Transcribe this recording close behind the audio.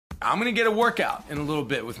I'm going to get a workout in a little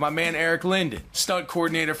bit with my man Eric Linden, stunt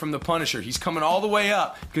coordinator from The Punisher. He's coming all the way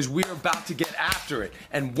up because we're about to get after it.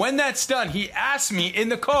 And when that's done, he asked me in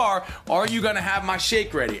the car, are you going to have my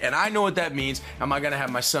shake ready? And I know what that means. Am I going to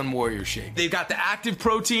have my Sun Warrior shake? They've got the active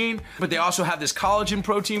protein, but they also have this collagen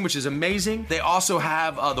protein, which is amazing. They also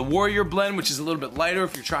have the Warrior blend, which is a little bit lighter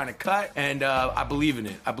if you're trying to cut. And I believe in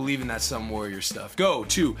it. I believe in that Sun Warrior stuff. Go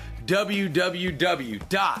to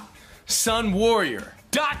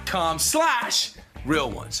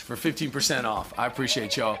www.sunwarrior.com/real ones for 15% off. I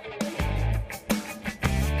appreciate y'all.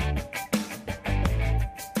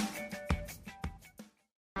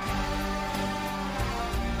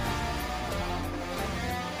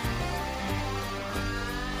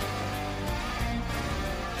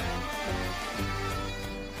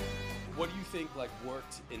 What do you think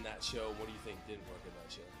worked in that show? What do you think didn't work in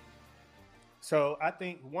that show? So I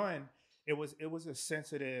think one, it was a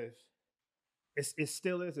sensitive. It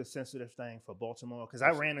still is a sensitive thing for Baltimore because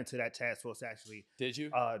I ran into that task force actually. Did you?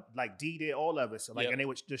 D did all of it. So and they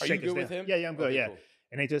would just Are shake you us good down. with him? Yeah, I'm good. Okay, yeah, cool.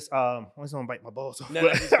 and they just I was gonna bite my balls off. No,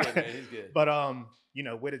 he's good, man. He's good. But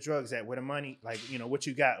where the drugs at, where the money, what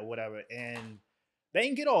you got or whatever, and they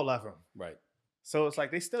didn't get all of them. Right. So it's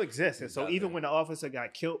they still exist. And so even when the officer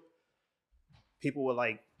got killed, people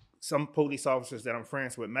were some police officers that I'm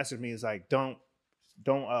friends with messaged me is don't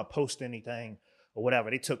post anything or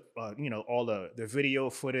whatever. They took all the video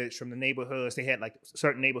footage from the neighborhoods. They had a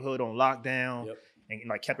certain neighborhood on lockdown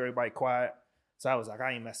and kept everybody quiet. So I was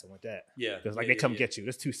I ain't messing with that. Yeah. Because they come get you.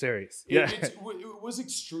 It's too serious. It was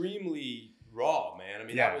extremely raw, man. I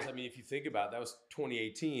mean, if you think about it, that was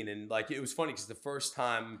 2018. And it was funny because the first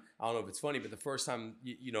time, I don't know if it's funny, but the first time,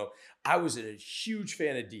 I was a huge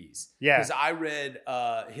fan of D's. Yeah. Because I read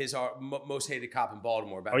his Most Hated Cop in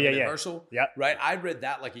Baltimore about Herschel. Yeah. Right. I read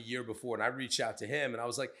that a year before and I reached out to him and I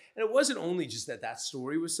was and it wasn't only just that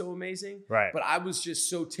story was so amazing. Right. But I was just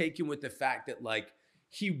so taken with the fact that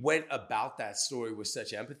he went about that story with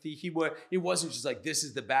such empathy. It wasn't just this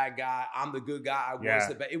is the bad guy, I'm the good guy, I was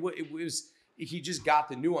the bad. It was he just got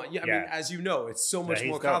the nuance. Yeah, I mean, as you know, it's so much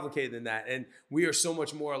more complicated than that. And we are so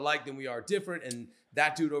much more alike than we are different. And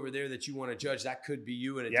that dude over there that you want to judge, that could be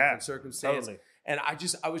you in a different circumstance. Totally. And I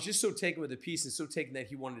was just so taken with the piece and so taken that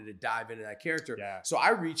he wanted to dive into that character. Yeah. So I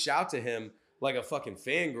reached out to him like a fucking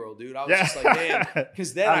fangirl, dude. I was just man,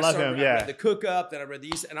 because then I read the Cook Up, then I read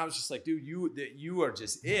these, and I was just dude, you are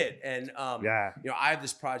just it. And I have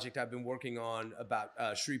this project I've been working on about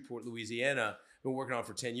Shreveport, Louisiana. Been working on it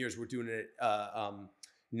for 10 years. We're doing it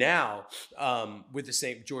now with the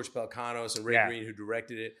same George Pelecanos and Ray Green who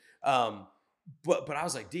directed it. But I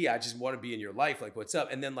was D, I just want to be in your life. What's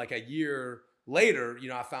up? And then a year later,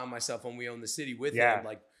 I found myself on We Own the City with him.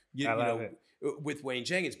 With Wayne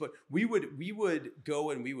Jenkins, but we would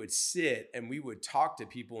go and we would sit and we would talk to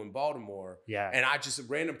people in Baltimore. Yeah. And a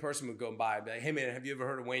random person would go by and be hey man, have you ever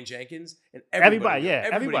heard of Wayne Jenkins? And everybody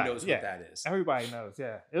knows what that is. Everybody knows,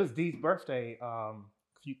 yeah. It was Dee's birthday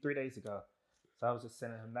 3 days ago. So I was just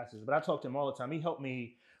sending him messages. But I talk to him all the time. He helped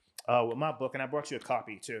me with my book, and I brought you a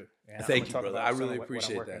copy too. And thank you, brother. I really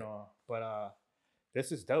appreciate that. But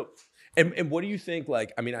this is dope. And what do you think? I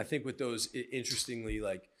think with those, interestingly,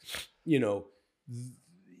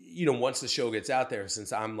 once the show gets out there,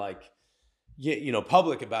 since I'm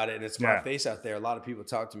public about it and it's my face out there, a lot of people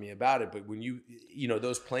talk to me about it. But when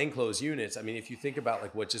those plainclothes units, if you think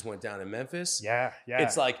about what just went down in Memphis,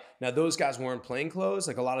 it's now those guys weren't plainclothes.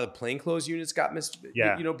 A lot of the plainclothes units got missed,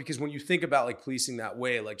 because when you think about policing that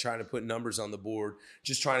way, trying to put numbers on the board,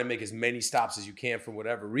 just trying to make as many stops as you can for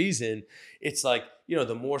whatever reason, it's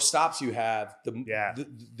the more stops you have,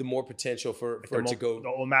 the more potential for it to go. The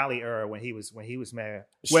O'Malley era when he was mayor.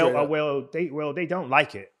 They don't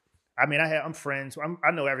like it. I'm friends.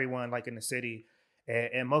 I know everyone in the city,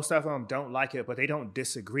 and most of them don't like it, but they don't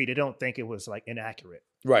disagree. They don't think it was inaccurate.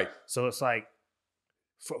 Right. So it's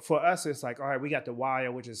for us, it's all right. We got The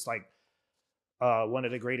Wire, which is one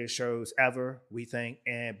of the greatest shows ever, we think,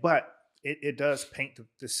 but it does paint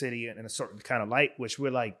the city in a certain kind of light, which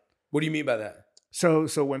we're What do you mean by that? So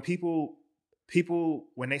when people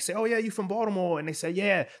when they say, "Oh yeah, you from Baltimore," and they say,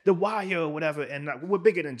 "Yeah, The Wire" or whatever, and we're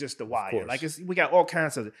bigger than just The Wire. We got all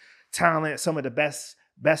kinds of talent, some of the best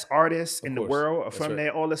artists in the world are from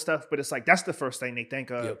there, all this stuff. But it's that's the first thing they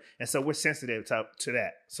think of, and so we're sensitive to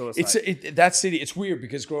that. So that city. It's weird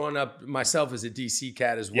because growing up myself as a DC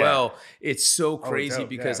cat as well, it's so crazy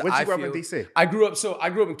because Where'd you grow up in DC? I grew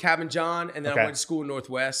up in Cabin John, and then I went to school in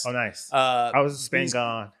Northwest. Oh, nice. I was in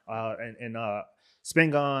Spingarn,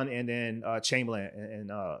 Spingarn, and then Chamberlain,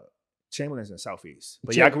 and Chamberlain's in Southeast.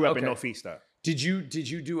 But I grew up in Northeast though. Did you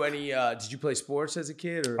do any? Did you play sports as a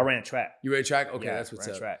kid? Or I ran track. You ran track? Okay, Yeah, that's what's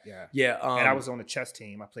ran up. track, yeah. Yeah, and I was on the chess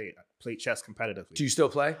team. I played chess competitively. Do you still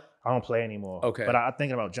play? I don't play anymore. Okay, but I'm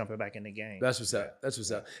thinking about jumping back in the game. That's what's up. That's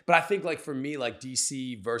what's up. But I think like for me, like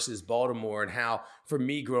DC versus Baltimore, and how for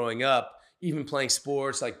me growing up, even playing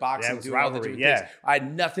sports like boxing, doing all the different things, I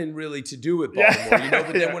had nothing really to do with Baltimore, you know.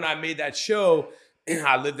 But then when I made that show,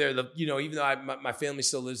 I lived there. Even though my family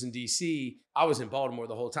still lives in DC, I was in Baltimore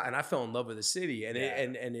the whole time, and I fell in love with the city. And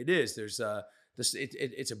it is. There's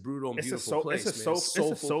it's a brutal and beautiful place. It's a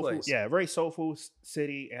soulful place. Yeah, very soulful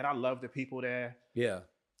city, and I love the people there. Yeah,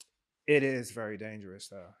 it is very dangerous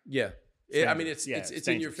though. Yeah, I mean it's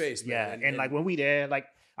in your face, man. Yeah, and like when we there, like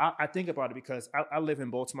I think about it because I live in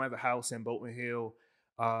Baltimore. I have a house in Boatman Hill,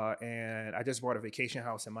 and I just bought a vacation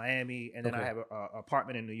house in Miami, and then I have an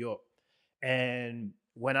apartment in New York. And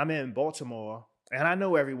when I'm in Baltimore, and I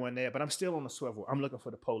know everyone there, but I'm still on the swivel. I'm looking for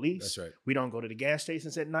the police. That's right. We don't go to the gas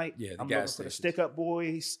stations at night. Yeah, I'm looking for the stick-up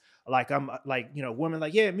boys. Like I'm like, women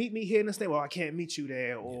like, yeah, meet me here in this thing. Well, I can't meet you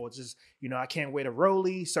there. Or just, I can't wear the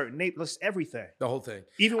rollie, certain neighborhoods, everything. The whole thing.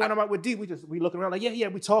 Even when I'm out with D, we looking around like, yeah,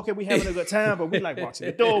 we talking, we having a good time, but we like watching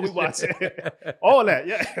the door, we watching all that.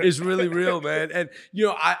 Yeah. It's really real, man. And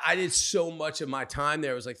I did so much of my time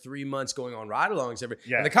there. It was like 3 months going on ride-alongs and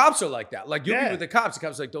the cops are like that. Like you'll be with the cops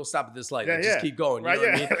are like, don't stop at this light. Like, just keep going. You know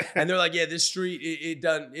what I mean? And they're like, yeah, this street, it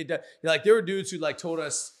done. Like there were dudes who like told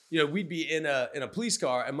us, we'd be in a police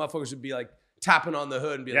car and motherfuckers would be like tapping on the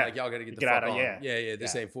hood and be like, y'all gotta get the fuck on. Yeah,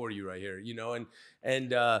 this ain't for you right here,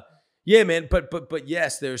 and yeah, man. But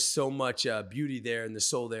yes, there's so much beauty there and the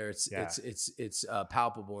soul there. It's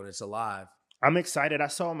palpable and it's alive. I'm excited. I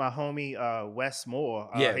saw my homie Wes Moore.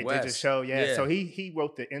 He did the show. Yeah. So he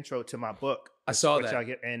wrote the intro to my book. I saw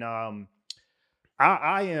that. And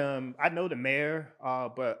I know the mayor,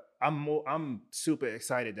 but I'm super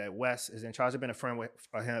excited that Wes is in charge. I've been a friend with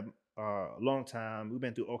him a long time. We've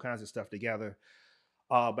been through all kinds of stuff together.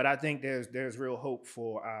 But I think there's real hope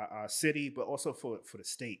for our city, but also for the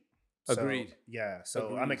state. Agreed. So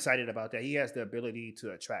Agreed. I'm excited about that. He has the ability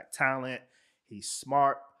to attract talent. He's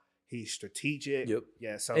smart. He's strategic. Yep.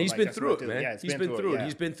 Yeah. So and he's been through it, man. He's been through it.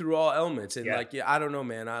 He's been through all elements, and I don't know,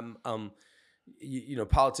 man. I'm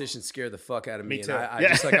politicians scare the fuck out of me. Me too. And I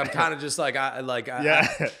just like, I'm kind of just like,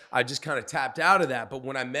 I just kind of tapped out of that. But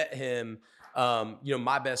when I met him,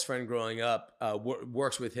 my best friend growing up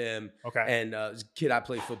works with him. Okay. And kid I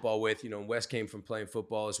played football with, Wes came from playing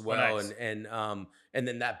football as well. Oh, nice. And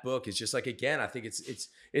then that book is just like, again, I think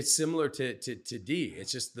it's similar to D.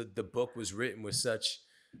 It's just the book was written with such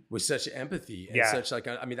empathy and such like,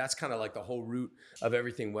 I mean, that's kind of like the whole root of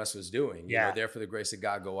everything Wes was doing, you know, there for the grace of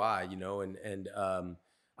God go I, and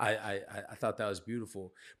I thought that was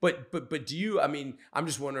beautiful. But do you, I mean, I'm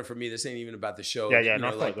just wondering for me, this ain't even about the show,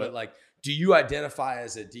 but like, do you identify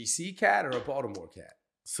as a DC cat or a Baltimore cat?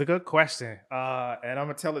 It's a good question. And I'm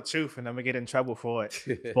gonna tell the truth and I'm gonna get in trouble for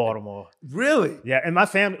it. Baltimore. Really? Yeah. And my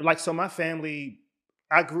family,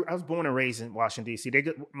 I was born and raised in Washington, D.C.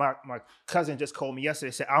 My cousin just called me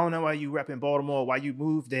yesterday, said, I don't know why you rep in Baltimore, why you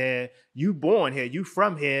moved there. You born here, you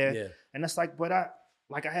from here. Yeah. And it's like, but I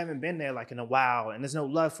haven't been there like in a while and there's no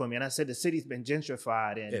love for me. And I said, the city's been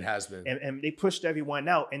gentrified. And it has been. And they pushed everyone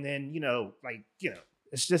out. And then,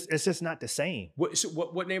 it's just not the same.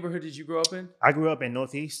 What neighborhood did you grow up in? I grew up in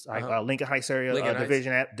Northeast, Lincoln Heights area,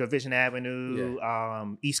 Division Avenue,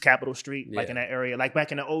 East Capitol Street, like in that area, like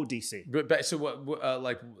back in the old DC. So what,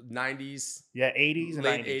 like 90s? Yeah, 80s and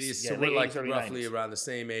late 90s. 80s. So we're like roughly 90s. Around the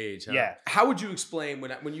same age. Huh? Yeah. How would you explain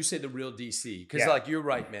when you say the real DC? Because like you're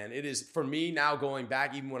right, man. It is for me now going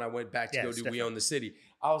back. Even when I went back to go do We Own the City,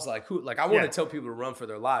 I was like, who? Like, I want to tell people to run for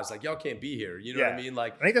their lives. Like, y'all can't be here. You know what I mean?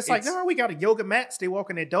 Like, and they just like, no, we got a yoga mat. They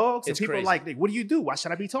walking their dogs. And people are like, what do you do? Why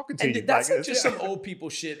should I be talking to you? That's like, just some old people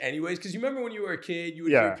shit anyways. Because you remember when you were a kid, you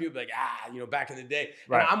would hear people like, back in the day.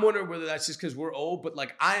 Right. And I'm wondering whether that's just because we're old. But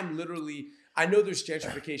like, I know there's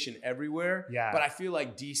gentrification everywhere. Yeah. But I feel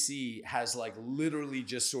like DC has like literally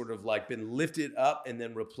just sort of like been lifted up and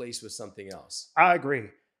then replaced with something else. I agree.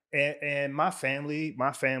 And my family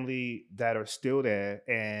that are still there,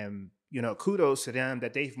 and kudos to them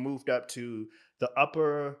that they've moved up to the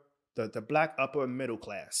black upper middle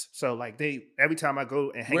class. So like every time I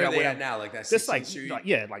go and hang out with them. Where are they at now? Like that's just like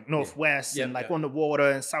like Northwest and like on the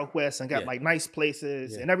water and Southwest and got like nice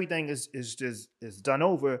places and everything is done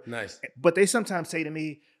over. Nice. But they sometimes say to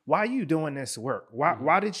me, why are you doing this work?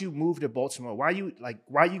 Why did you move to Baltimore? Why are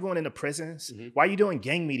you going into prisons? Why are you doing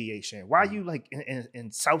gang mediation? Why are you like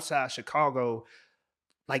in Southside Chicago,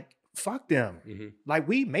 like fuck them. Mm-hmm. Like,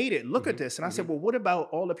 we made it. Look Mm-hmm. at this. And I said, well, what about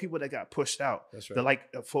all the people that got pushed out? That's right. The,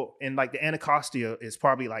 like, the Anacostia is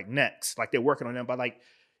probably like next. Like, they're working on them, but like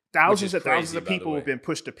thousands and thousands of people have been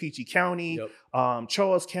pushed to Peachey County,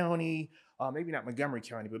 Charles County, maybe not Montgomery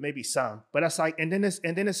County, but maybe some. But that's like, and then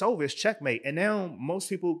it's over. It's checkmate. And now most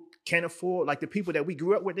people can't afford, like the people that we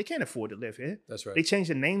grew up with, they can't afford to live here. That's right. They changed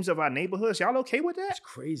the names of our neighborhoods. Y'all okay with that? That's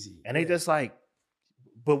crazy. And they just like,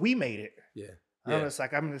 but we made it. Yeah. I'm just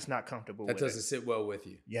like, I'm just not comfortable with it. That doesn't sit well with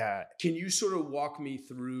you. Yeah. Can you sort of walk me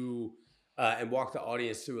through and walk the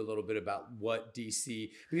audience through a little bit about what DC,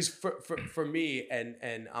 because for me,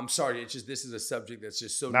 and I'm sorry, it's just, this is a subject that's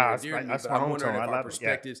just so near and dear to me, but I'm wondering if our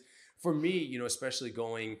perspectives, for me, you know, especially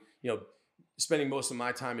going, you know, spending most of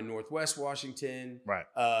my time in Northwest Washington, right?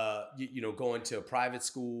 You know, going to a private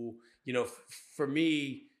school, you know, for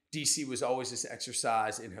me, DC was always this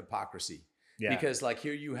exercise in hypocrisy, because like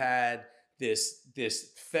here you had this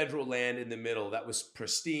federal land in the middle that was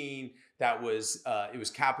pristine, that was it was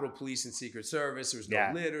Capitol Police and Secret Service. There was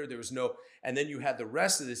no litter. There was no, and then you had the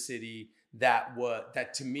rest of the city that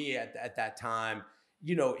to me at that time,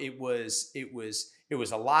 you know, it was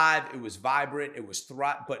alive, it was vibrant, it was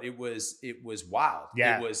but it was wild.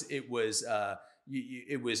 Yeah.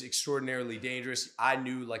 It was extraordinarily dangerous. I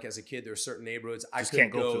knew, like, as a kid, there were certain neighborhoods I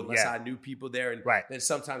couldn't go unless I knew people there. And then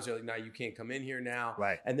sometimes they're like, no, you can't come in here now.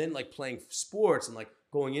 Right. And then like playing sports and like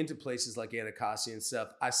going into places like Anacostia and stuff,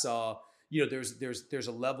 I saw, you know, there's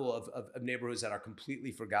a level of neighborhoods that are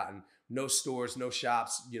completely forgotten. No stores, no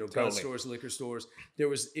shops, you know, gun stores, liquor stores. It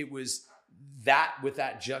was that, with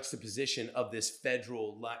that juxtaposition of this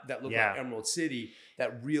federal, that looked like Emerald City,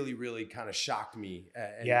 that really, really kind of shocked me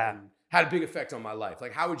and had a big effect on my life.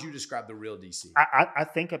 Like, how would you describe the real DC? I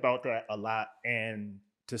think about that a lot. And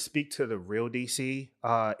to speak to the real DC,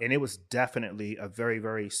 and it was definitely a very,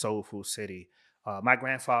 very soulful city. My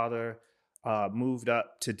grandfather moved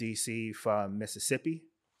up to DC from Mississippi,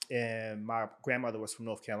 and my grandmother was from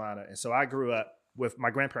North Carolina. And so I grew up with, my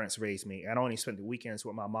grandparents raised me. I only spent the weekends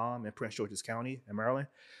with my mom in Prince George's County in Maryland.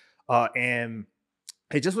 And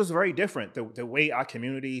it just was very different, the way our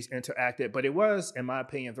communities interacted. But it was, in my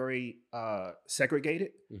opinion, very segregated.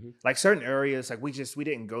 Mm-hmm. Like certain areas, like we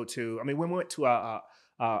didn't go to. I mean, we went to our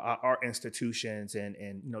art institutions and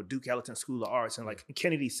you know, Duke Ellington School of Arts and like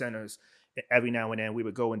Kennedy Centers. Every now and then we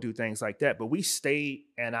would go and do things like that. But we stayed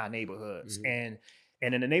in our neighborhoods. Mm-hmm.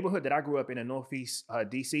 And in the neighborhood that I grew up in Northeast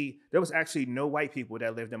DC, there was actually no white people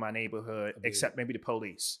that lived in my neighborhood except maybe the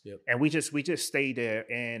police. Yep. And we just stayed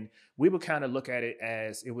there, and we would kind of look at it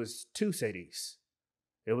as it was two cities.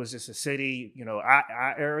 It was just a city, you know,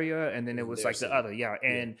 our area, and then it was like the other,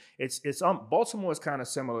 And it's Baltimore is kind of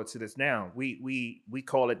similar to this now. We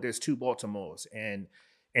call it, there's two Baltimores, and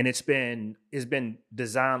it's been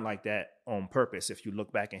designed like that on purpose. If you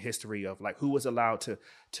look back in history of like who was allowed to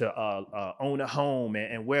own a home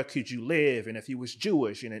and where could you live, and if you was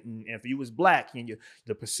Jewish and if you was black, and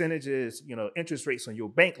the percentages, you know, interest rates on your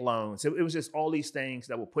bank loans. It was just all these things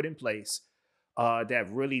that were put in place that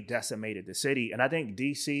really decimated the city. And I think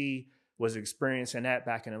DC was experiencing that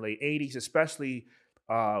back in the late 80s, especially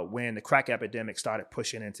when the crack epidemic started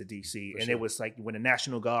pushing into DC. And it was like when the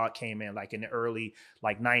National Guard came in, like in the early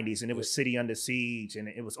like 90s, and it was city under siege, and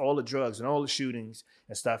it was all the drugs and all the shootings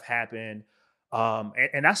and stuff happened.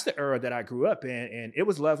 And that's the era that I grew up in, and it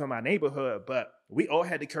was love in my neighborhood, but we all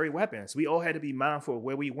had to carry weapons. We all had to be mindful of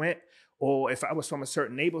where we went, or if I was from a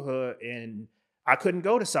certain neighborhood and I couldn't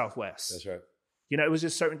go to Southwest. That's right. You know, it was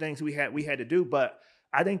just certain things we had to do. But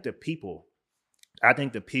I think the people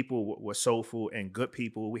were soulful and good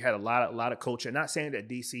people. We had a lot of culture. Not saying that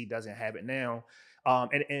DC doesn't have it now.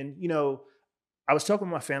 And you know, I was talking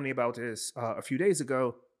with my family about this a few days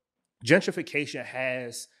ago. Gentrification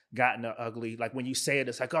has gotten ugly. Like when you say it,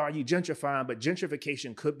 it's like, oh, are you gentrifying? But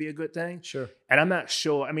gentrification could be a good thing. Sure. And I'm not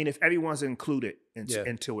sure. I mean, if everyone's included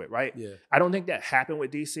into it, right? Yeah. I don't think that happened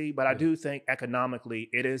with DC, but I do think economically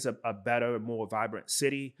it is a better, more vibrant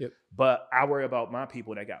city. Yep. But I worry about my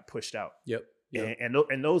people that got pushed out. Yep. Yep.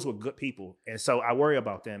 And those were good people. And so I worry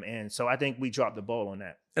about them. And so I think we dropped the ball on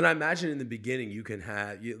that. And I imagine in the beginning you can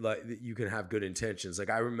have good intentions. Like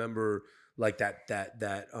I remember like that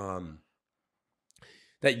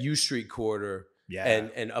U Street corridor. Yeah.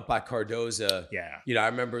 And up by Cardoza. Yeah. You know, I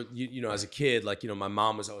remember, you know, as a kid, like, you know, my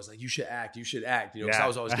mom was always like, you should act, you know, because I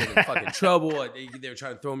was always getting in fucking trouble. They were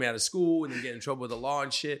trying to throw me out of school and then get in trouble with the law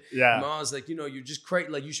and shit. Yeah. My mom was like, you know, you're just crazy.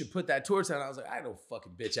 Like, you should put that towards town. I was like, I ain't no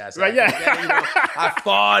fucking bitch ass. Right. Yeah. Like, you know, I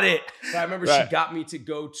fought it. But I remember she got me to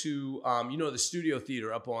go to, you know, the Studio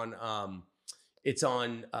Theater up on, it's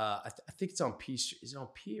on, I think it's on P Street. Is it on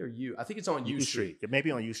P or U? I think it's on U Street. It may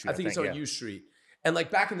be on U Street. I think it's on U Street. And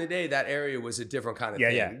like back in the day, that area was a different kind of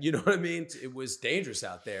thing. Yeah. You know what I mean? It was dangerous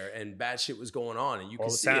out there, and bad shit was going on, and you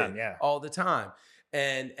could see it all the time.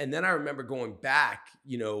 And then I remember going back,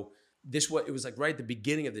 you know, it was like right at the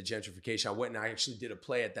beginning of the gentrification. I went and I actually did a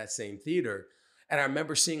play at that same theater. And I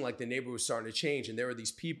remember seeing like the neighborhood was starting to change, and there were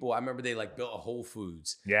these people. I remember they like built a Whole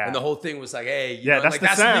Foods, and the whole thing was like, "Hey, you know, that's like the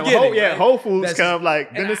that's sound. the beginning." Right? Whole Foods come like.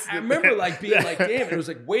 I remember like being like, "Damn!" It was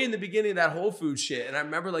like way in the beginning of that Whole Foods shit, and I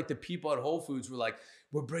remember like the people at Whole Foods were like,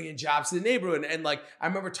 "We're bringing jobs to the neighborhood," and like I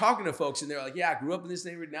remember talking to folks, and they're like, "Yeah, I grew up in this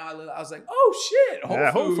neighborhood. Now I live." I was like, "Oh shit,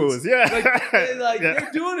 Whole Foods, yeah, they're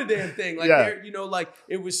doing a damn thing, like they're, you know, like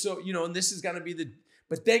it was so, you know, and this is gonna be the."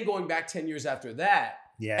 But then going back 10 years after that.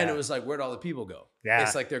 Yeah. And it was like, where'd all the people go? Yeah.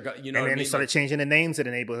 It's like they're, you know, and then they started changing the names of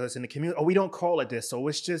the neighborhoods in the community. Oh, we don't call it this. So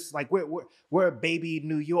it's just like, we're baby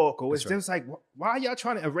New York. Or it's just like, why are y'all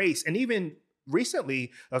trying to erase? And even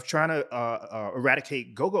recently of trying to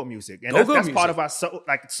eradicate go-go music. And that's music. Part of our soul,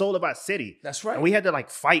 like soul of our city. That's right. And we had to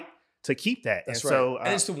like fight to keep that. That's and right. So,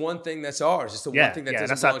 and it's the one thing that's ours. It's the one thing that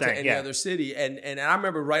doesn't belong to any other city. And I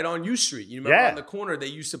remember right on U Street, you remember on the corner, they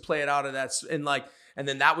used to play it out of that. And like, and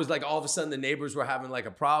then that was like all of a sudden the neighbors were having like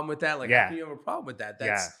a problem with that. Like, how can you have a problem with that?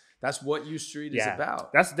 That's what U Street is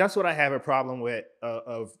about. That's what I have a problem with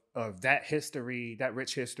of that history, that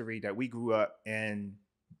rich history that we grew up in.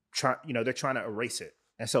 They're trying to erase it.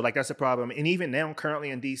 And so like that's a problem. And even now currently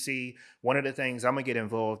in DC, one of the things I'm gonna get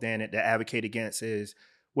involved in to advocate against is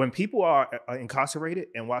when people are incarcerated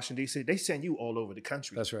in Washington, DC, they send you all over the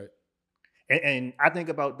country. That's right. And I think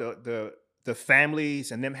about the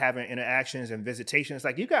families and them having interactions and visitations.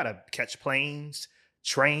 Like you got to catch planes,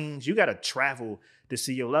 trains. You got to travel to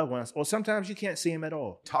see your loved ones. Or sometimes you can't see them at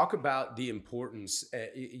all. Talk about the importance,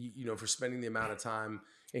 for spending the amount of time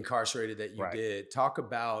incarcerated that you did. Talk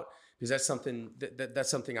about, because that's something that's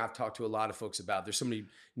something I've talked to a lot of folks about. There's somebody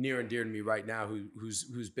near and dear to me right now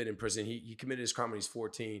who's been in prison. He committed his crime when he's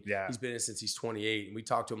 14. Yeah. He's been in since he's 28. And we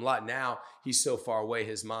talk to him a lot. Now he's so far away.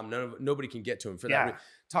 His mom, nobody can get to him for that.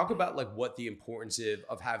 Talk about like what the importance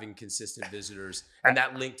of having consistent visitors and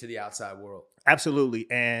that link to the outside world. Absolutely.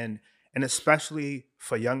 And especially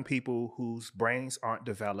for young people whose brains aren't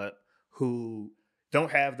developed, who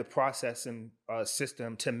don't have the processing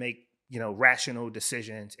system to make rational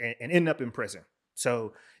decisions and end up in prison.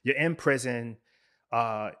 So you're in prison.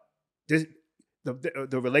 The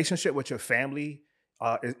relationship with your family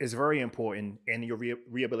is very important in your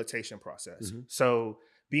rehabilitation process. Mm-hmm. So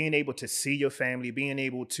being able to see your family, being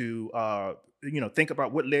able to think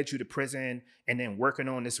about what led you to prison, and then working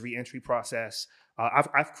on this reentry process.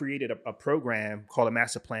 I've created a program called a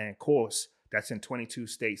Master Plan course that's in 22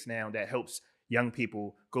 states now that helps young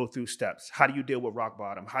people go through steps. How do you deal with rock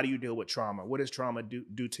bottom? How do you deal with trauma? What does trauma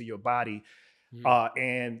do to your body?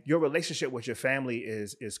 And your relationship with your family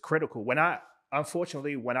is critical.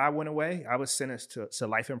 Unfortunately, when I went away, I was sentenced to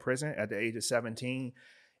life in prison at the age of 17.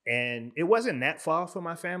 And it wasn't that far from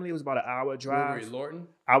my family. It was about an hour drive. Where were you, Lorton?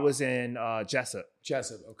 I was in Jessup.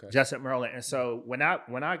 Okay. Jessup, Maryland. And so when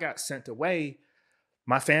I got sent away,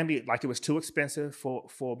 my family, like it was too expensive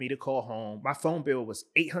for me to call home. My phone bill was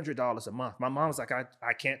 $800 a month. My mom was like,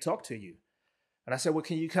 I can't talk to you. And I said, well,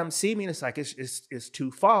 can you come see me? And it's like, it's too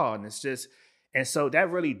far. And so that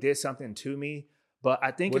really did something to me. But I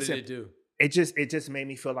think what did it do? It just made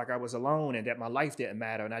me feel like I was alone and that my life didn't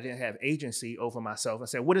matter and I didn't have agency over myself. I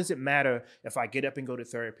said, what does it matter if I get up and go to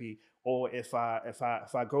therapy or if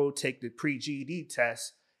I go take the pre-GED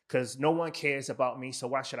test? Because no one cares about me, so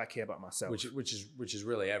why should I care about myself? Which is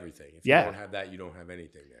really everything. If you don't have that, you don't have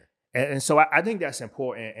anything there. And so I think that's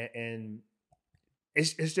important, and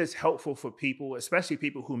it's just helpful for people, especially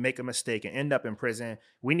people who make a mistake and end up in prison.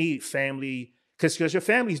 We need family, because your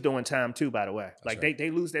family's doing time too, by the way. That's like right.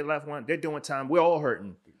 they lose their loved one, they're doing time. We're all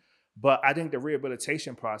hurting. But I think the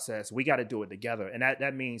rehabilitation process, we got to do it together. And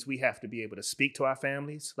that means we have to be able to speak to our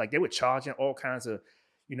families. Like they were charging all kinds of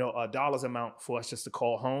dollars amount for us just to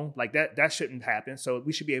call home. Like that shouldn't happen. So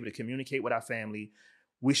we should be able to communicate with our family.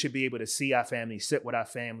 We should be able to see our family, sit with our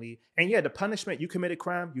family. And the punishment, you committed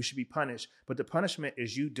crime, you should be punished. But the punishment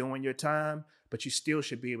is you doing your time, but you still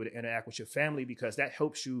should be able to interact with your family because that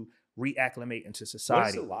helps you reacclimate into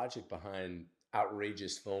society. What's the logic behind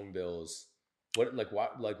outrageous phone bills?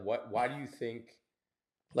 Why do you think?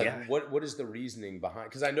 What is the reasoning behind?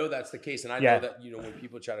 Because I know that's the case, and I know that when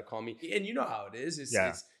people try to call me, and you know how it is.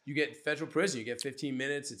 It's you get federal prison, you get 15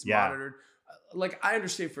 minutes, it's monitored. Like I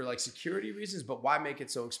understand for like security reasons, but why make it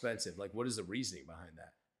so expensive? Like, what is the reasoning behind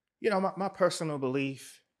that? My personal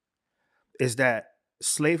belief is that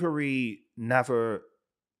slavery never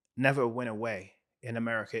went away in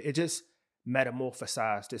America. It just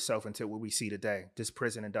metamorphosized itself into what we see today, this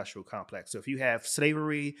prison industrial complex. So if you have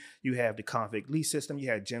slavery, you have the convict lease system, you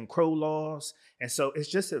have Jim Crow laws. And so it's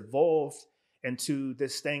just evolved into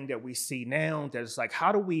this thing that we see now that is like,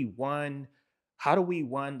 how do we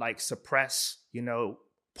like suppress,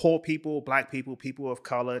 poor people, Black people, people of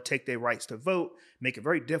color, take their rights to vote, make it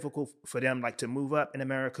very difficult for them like to move up in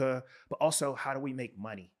America, but also how do we make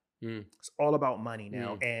money? It's all about money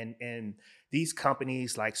now. And these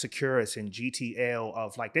companies like Securus and GTL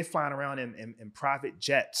of like, they're flying around in private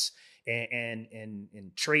jets and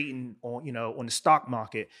trading on the stock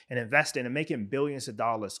market and investing and making billions of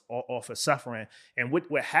dollars off of suffering. And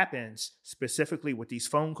what happens specifically with these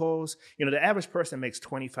phone calls, the average person makes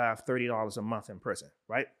 $25, $30 a month in prison,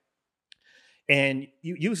 right? And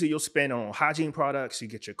usually you'll spend on hygiene products, you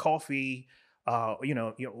get your coffee,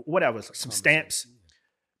 whatever, some stamps.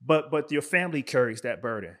 But your family carries that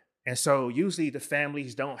burden. And so usually the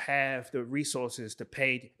families don't have the resources to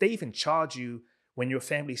pay. They even charge you when your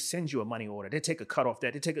family sends you a money order. They take a cut off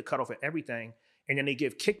that. They take a cut off of everything. And then they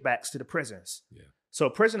give kickbacks to the prisons. Yeah. So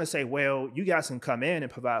prisoners say, well, you guys can come in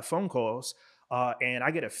and provide phone calls and I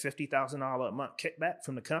get a $50,000 a month kickback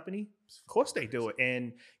from the company. Of course they do it.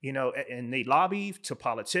 And, and they lobby to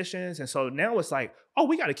politicians. And so now it's like, oh,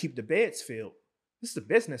 we got to keep the beds filled. This is a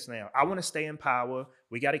business now. I want to stay in power.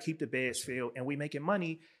 We got to keep the beds filled, and we making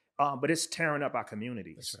money, but it's tearing up our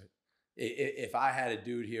communities. That's right. If I had a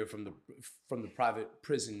dude here from the private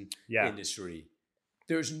prison industry,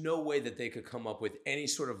 there's no way that they could come up with any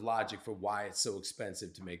sort of logic for why it's so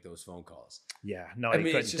expensive to make those phone calls. Yeah, no, I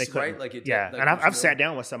mean, it's just right. Like it. Yeah, like and I've sat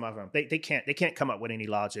down with some of them. They can't come up with any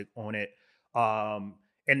logic on it. And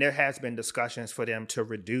there has been discussions for them to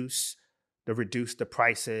reduce the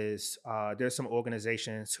prices. There's some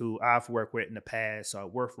organizations who I've worked with in the past,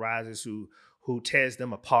 Worth Risers, who tears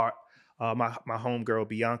them apart. My homegirl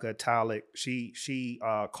Bianca Talik, she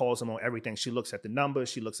calls them on everything. She looks at the numbers,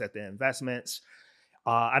 she looks at the investments.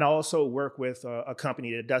 And I also work with a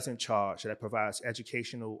company that doesn't charge, that provides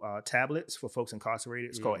educational tablets for folks incarcerated.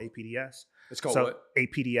 It's called APDS. It's called what?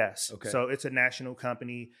 APDS. Okay. So it's a national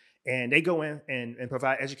company, and they go in and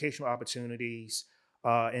provide educational opportunities.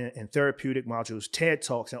 And therapeutic modules, TED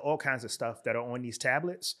Talks, and all kinds of stuff that are on these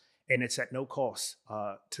tablets. And it's at no cost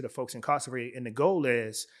to the folks incarcerated. And the goal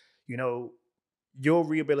is, your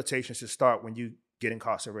rehabilitation should start when you get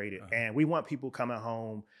incarcerated. Uh-huh. And we want people coming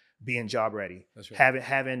home being job ready. That's right.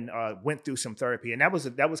 Having went through some therapy. And that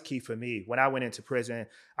was key for me. When I went into prison,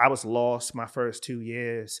 I was lost my first 2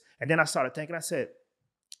 years. And then I started thinking, I said,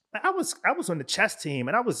 I was on the chess team,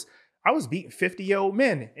 and I was beating 50-year-old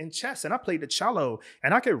men in chess, and I played the cello,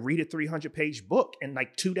 and I could read a 300-page book in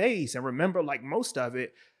like 2 days and remember like most of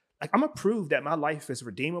it. Like, I'm gonna prove that my life is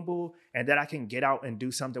redeemable and that I can get out and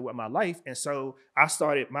do something with my life. And so I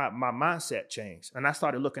started, my mindset changed, and I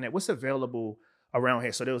started looking at what's available around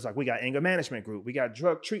here. So there was like, we got anger management group, we got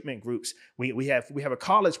drug treatment groups, we have a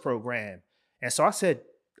college program. And so I said,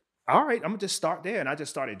 all right, I'm gonna just start there. And I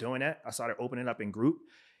just started doing that. I started opening up in group.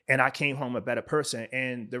 And I came home a better person.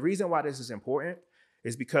 And the reason why this is important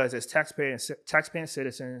is because as taxpaying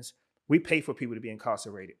citizens, we pay for people to be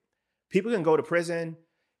incarcerated. People can go to prison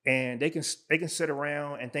and they can sit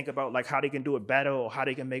around and think about like how they can do it better or how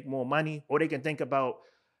they can make more money, or they can think about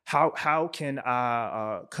how can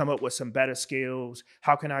I come up with some better skills?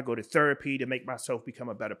 How can I go to therapy to make myself become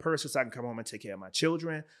a better person so I can come home and take care of my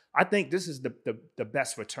children? I think this is the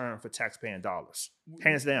best return for taxpaying dollars,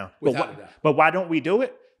 hands down. But why don't we do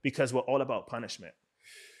it? Because we're all about punishment.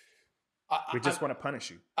 We just want to punish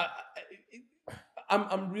you.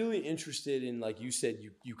 I'm really interested in, like you said,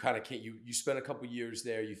 you kind of came, you spent a couple years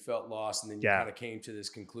there, you felt lost, and then you kind of came to this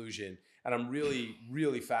conclusion. And I'm really,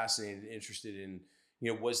 really fascinated and interested in,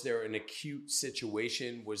 was there an acute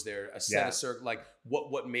situation? Was there a set of circle? Like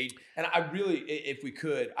what made, and I really, if we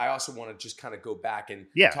could, I also want to just kind of go back and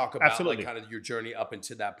talk about like kind of your journey up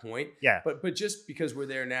until that point. Yeah. But just because we're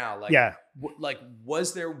there now, like, like,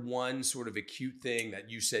 was there one sort of acute thing that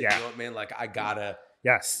you said, you know what, man, like I gotta,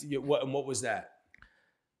 and what was that?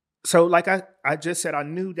 So like I just said, I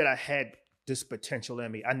knew that I had this potential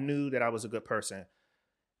in me. I knew that I was a good person.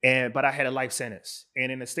 But I had a life sentence.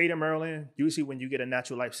 And in the state of Maryland, usually when you get a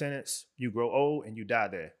natural life sentence, you grow old and you die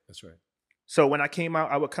there. That's right. So when I came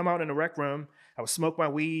out, I would come out in the rec room, I would smoke my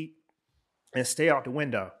weed and stay out the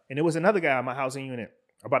window. And there was another guy in my housing unit,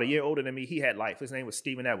 about a year older than me. He had life. His name was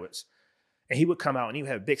Stephen Edwards. And he would come out and he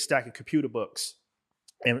would have a big stack of computer books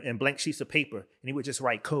and blank sheets of paper. And he would just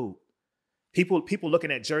write code. People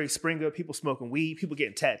looking at Jerry Springer, people smoking weed, people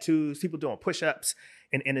getting tattoos, people doing push-ups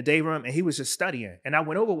in the day room, and he was just studying. And I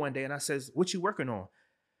went over one day and I says, "What you working on?"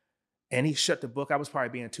 And he shut the book. I was probably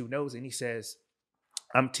being too nosy. And he says,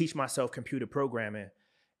 I'm teaching myself computer programming.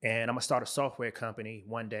 And I'm going to start a software company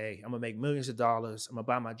one day. I'm going to make millions of dollars. I'm going to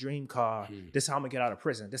buy my dream car. This is how I'm going to get out of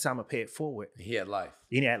prison. This is how I'm going to pay it forward. He had life.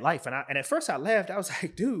 He had life. And at first I laughed. I was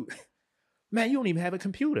like, dude, man, you don't even have a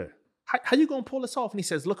computer. How you going to pull this off? And he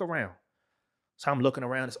says, look around. So I'm looking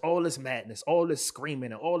around. There's all this madness, all this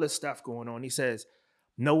screaming, and all this stuff going on. He says,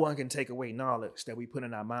 no one can take away knowledge that we put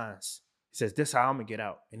in our minds. He says, this is how I'm going to get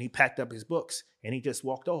out. And he packed up his books and he just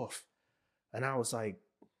walked off. And I was like,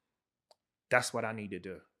 that's what I need to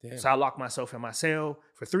do. Damn. So I locked myself in my cell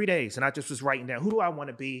for 3 days and I just was writing down, who do I want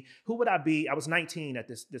to be? Who would I be? I was 19 at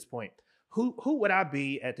this point. Who would I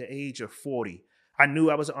be at the age of 40? I knew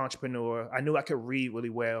I was an entrepreneur. I knew I could read really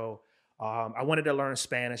well. I wanted to learn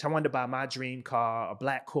Spanish. I wanted to buy my dream car, a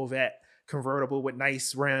black Corvette convertible with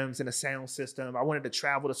nice rims and a sound system. I wanted to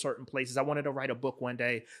travel to certain places. I wanted to write a book one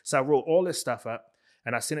day. So I wrote all this stuff up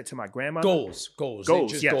and I sent it to my grandmother. Goals.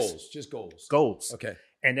 Just goals. Okay.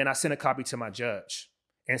 And then I sent a copy to my judge.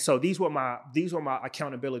 And so these were my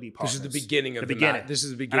accountability partners. This is the beginning of the beginning. This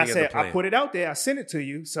is the beginning of the plan. I put it out there. I sent it to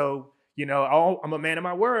you. So, I'm a man of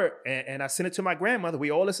my word. And I sent it to my grandmother.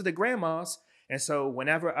 We all listen to grandmas. And so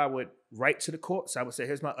whenever I would write to the courts, I would say,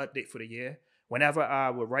 here's my update for the year. Whenever I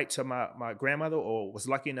would write to my grandmother or was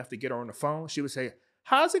lucky enough to get her on the phone, she would say,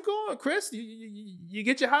 how's it going, Chris? You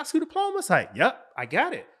get your high school diploma? It's like, yep, I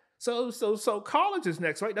got it. So college is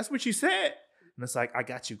next, right? That's what you said. And it's like, I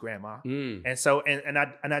got you, Grandma. And so, and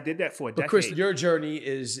I did that for a decade. But Chris, your journey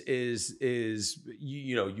is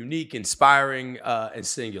unique, inspiring, and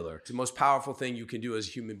singular. It's the most powerful thing you can do as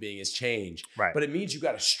a human being is change. Right. But it means you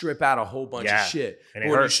got to strip out a whole bunch of shit. And it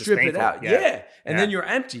hurts, you strip it out. Yeah. And then you're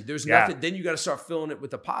empty. There's nothing. Then you got to start filling it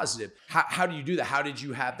with the positive. How do you do that? How did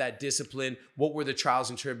you have that discipline? What were the trials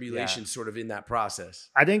and tribulations sort of in that process?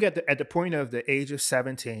 I think at the point of the age of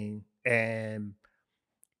 17 and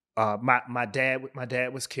my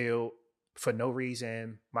dad was killed for no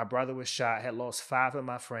reason. My brother was shot. Had lost 5 of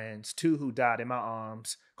my friends, 2 who died in my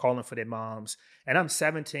arms, calling for their moms. And I'm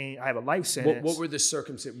 17. I have a life sentence. What were the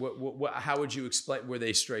circumstances? How would you explain? Were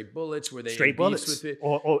they straight bullets? Were they straight bullets with it?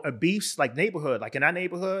 Or beefs like neighborhood? Like in our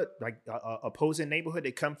neighborhood, like opposing neighborhood,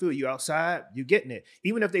 they come through. You outside, you getting it.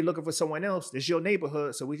 Even if they looking for someone else, it's your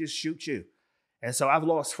neighborhood, so we just shoot you. And so I've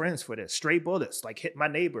lost friends for this. Stray bullets, like hit my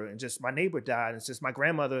neighbor and just my neighbor died. And it's just my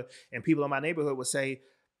grandmother and people in my neighborhood would say,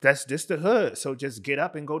 that's just the hood. So just get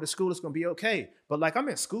up and go to school. It's going to be okay. But like I'm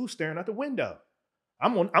in school staring out the window.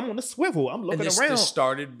 I'm on the swivel. I'm looking around. This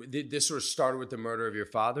sort of started with the murder of your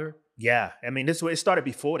father? Yeah. I mean, it started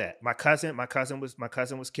before that. My cousin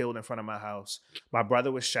was killed in front of my house. My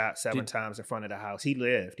brother was shot 7 times in front of the house. He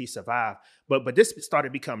lived. He survived. But this started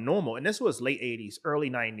to become normal. And this was late 80s, early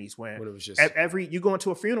 90s when it was just you go into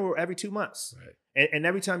a funeral every 2 months. Right. And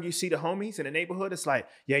every time you see the homies in the neighborhood, it's like,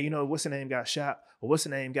 yeah, what's the name got shot or what's the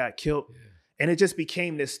name got killed. Yeah. And it just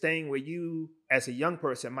became this thing where you, as a young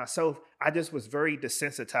person, myself, I just was very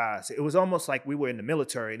desensitized. It was almost like we were in the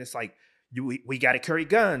military and it's like, we got to carry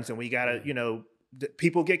guns and we got to,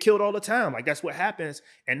 people get killed all the time. Like that's what happens.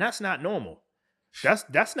 And that's not normal.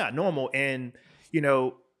 That's not normal. And,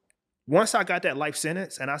 once I got that life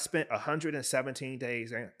sentence and I spent 117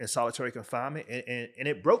 days in solitary confinement and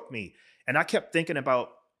it broke me. And I kept thinking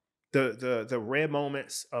about the rare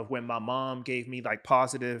moments of when my mom gave me like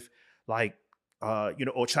positive, like,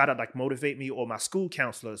 or try to like motivate me or my school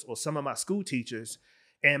counselors or some of my school teachers.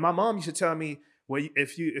 And my mom used to tell me, well,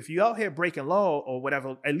 if you out here breaking law or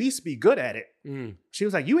whatever, at least be good at it. She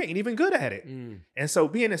was like, you ain't even good at it. And so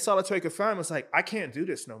being in solitary confinement was like, I can't do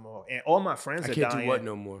this no more. And all my friends are dying. I can't do what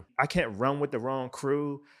no more? I can't run with the wrong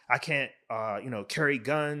crew. I can't, carry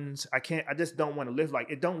guns. I just don't want to live like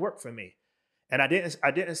it. Don't work for me. And I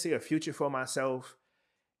didn't see a future for myself.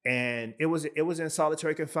 And it was in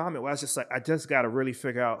solitary confinement where I was just like, I just got to really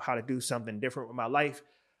figure out how to do something different with my life.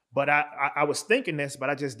 But I was thinking this, but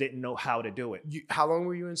I just didn't know how to do it. How long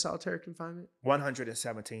were you in solitary confinement?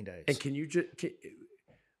 117 days. And can you just,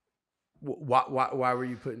 why were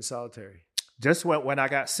you put in solitary? Just when I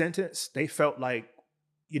got sentenced, they felt like,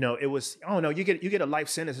 it was, I don't know, you get a life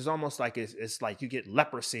sentence. It's almost like it's like you get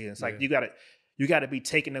leprosy. It's like you got to be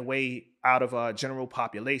taken away out of a general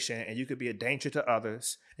population and you could be a danger to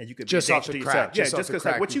others and you could be a danger to yourself. Yeah, just because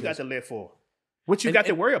like what you got to live for? What you got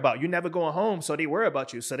to worry about? You're never going home, so they worry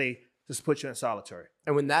about you. So they just put you in solitary.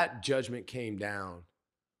 And when that judgment came down,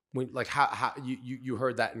 how you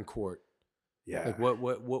heard that in court? Yeah. Like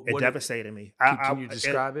what it devastated me. Can you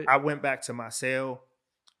describe it? I went back to my cell.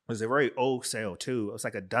 It was a very old cell too. It was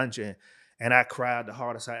like a dungeon, and I cried the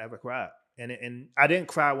hardest I ever cried. And I didn't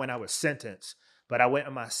cry when I was sentenced, But I went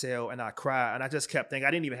in my cell and I cried, and I just kept thinking,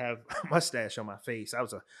 I didn't even have a mustache on my face. I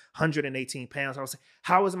was 118 pounds. I was like,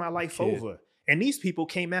 how is my life over? And these people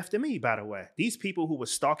came after me, by the way. These people who were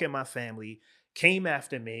stalking my family came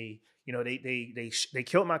after me. You know, they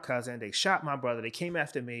killed my cousin. They shot my brother. They came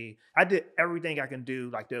after me. I did everything I can do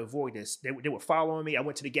like to avoid this. They were following me. I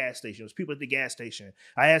went to the gas station. There was people at the gas station.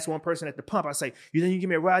 I asked one person at the pump. I say, you think you give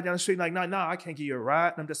me a ride down the street? Like, no, I can't give you a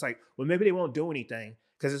ride. And I'm just like, well, maybe they won't do anything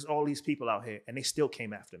because there's all these people out here, and they still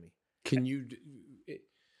came after me. Can you?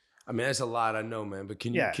 I mean, that's a lot, I know, man. But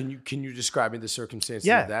can you describe me the circumstances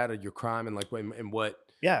of that, or your crime, and like and what?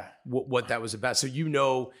 Yeah. What that was about. So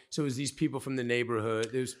so it was these people from the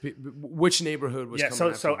neighborhood. Which neighborhood was coming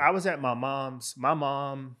after so you? I was at my mom's. My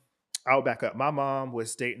mom, I'll back up. My mom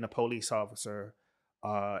was dating a police officer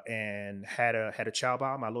and had a child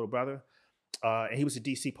by my little brother. And he was a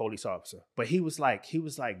DC police officer. But he was like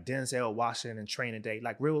Denzel Washington in Training Day,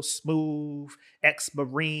 like real smooth,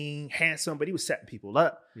 ex-Marine, handsome, but he was setting people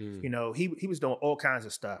up. You know, he was doing all kinds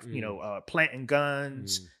of stuff, you know, planting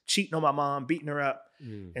guns, cheating on my mom, beating her up.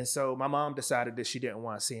 And so my mom decided that she didn't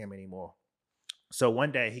want to see him anymore. So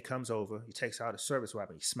one day he comes over, he takes out a service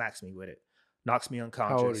weapon, he smacks me with it, knocks me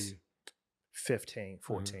unconscious. How old are you? 15,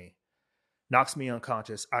 14. Knocks me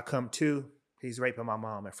unconscious. I come to, he's raping my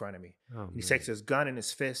mom in front of me. Oh, he takes his gun in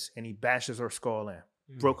his fist and he bashes her skull in.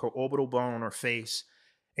 Broke her orbital bone on her face.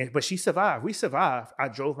 But she survived. We survived. I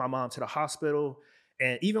drove my mom to the hospital.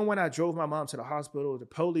 And even when I drove my mom to the hospital, the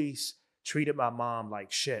police treated my mom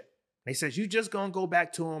like shit. They said, you just gonna go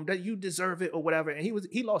back to him, that you deserve it or whatever. And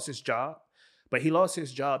he lost his job. But he lost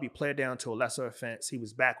his job. He pled down to a lesser offense. He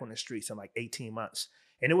was back on the streets in like 18 months.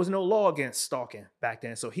 And there was no law against stalking back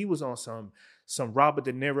then. So he was on some Robert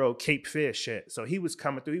De Niro Cape Fear shit. So he was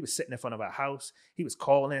coming through. He was sitting in front of our house. He was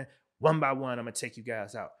calling, one by one, I'm going to take you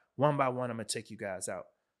guys out. One by one, I'm going to take you guys out.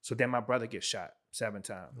 So then my brother gets shot 7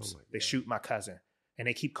 times. They shoot my cousin. And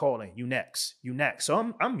they keep calling, you next, you next.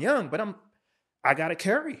 So I'm young, but I got to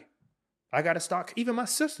carry. I got to stalk. Even my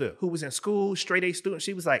sister, who was in school, straight A student,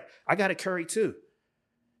 she was like, I got to carry too.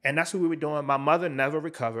 And that's what we were doing. My mother never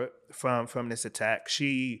recovered from this attack.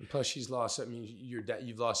 Plus she's lost. I mean,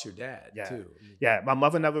 you've lost your dad too. Yeah, my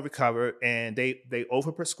mother never recovered, and they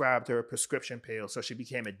overprescribed her prescription pills, so she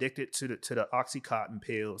became addicted to the OxyContin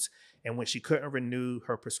pills. And when she couldn't renew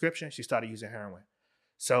her prescription, she started using heroin.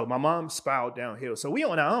 So my mom spiraled downhill. So we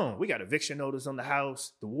on our own. We got eviction notice on the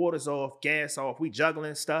house. The water's off, gas off. We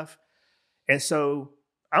juggling stuff, and so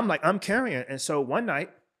I'm carrying. And so one night,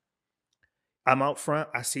 I'm out front.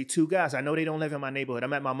 I see 2 guys. I know they don't live in my neighborhood.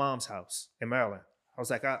 I'm at my mom's house in Maryland. I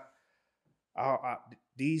was like,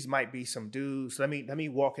 these might be some dudes. Let me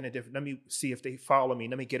walk in a different. Let me see if they follow me.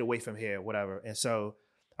 Let me get away from here, whatever. And so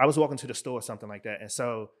I was walking to the store or something like that. And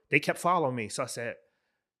so they kept following me. So I said,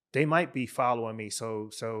 they might be following me.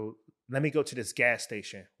 So let me go to this gas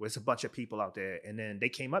station where there's a bunch of people out there. And then they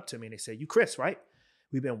came up to me and they said, you Chris, right?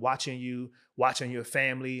 We've been watching your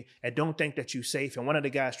family, and don't think that you're safe. And one of the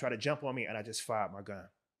guys tried to jump on me, and I just fired my gun.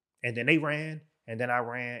 And then they ran, and then I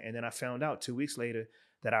ran, and then I found out 2 weeks later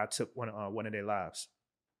that I took one of their lives.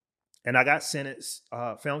 And I got sentenced,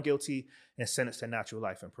 found guilty, and sentenced to natural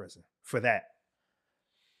life in prison for that.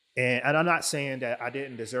 And I'm not saying that I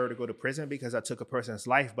didn't deserve to go to prison because I took a person's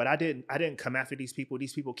life, but I didn't come after these people.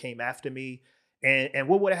 These people came after me, and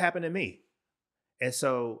what would have happened to me? And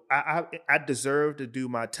so I deserved to do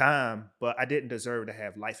my time, but I didn't deserve to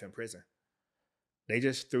have life in prison. They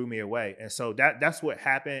just threw me away. And so that's what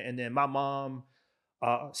happened. And then my mom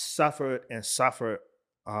suffered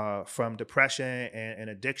from depression and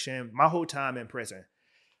addiction my whole time in prison.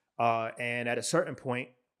 And at a certain point,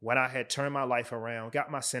 when I had turned my life around,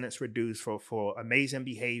 got my sentence reduced for amazing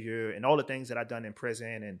behavior and all the things that I'd done in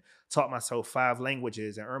prison, and taught myself 5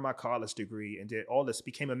 languages and earned my college degree and did all this,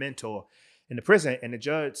 became a mentor in the prison. And the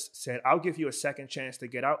judge said, I'll give you a second chance to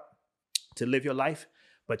get out, to live your life.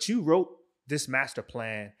 But you wrote this master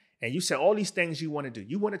plan and you said all these things you want to do.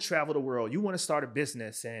 You want to travel the world. You want to start a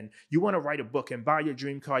business, and you want to write a book and buy your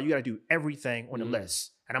dream car. You got to do everything on the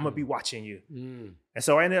list. And I'm going to be watching you. And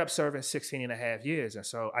so I ended up serving 16 and a half years. And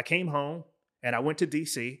so I came home and I went to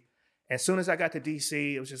DC. As soon as I got to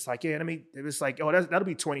DC, it was just like, it was like, oh, that'll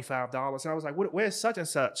be $25. And I was like, where's such and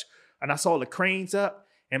such? And I saw the cranes up.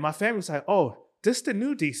 And my family was like, oh, this is the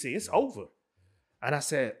new DC. It's over. And I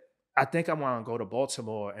said, I think I want to go to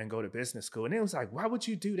Baltimore and go to business school. And it was like, why would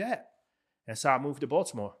you do that? And so I moved to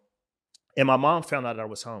Baltimore. And my mom found out that I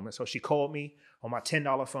was home. And so she called me on my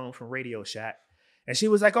 $10 phone from Radio Shack. And she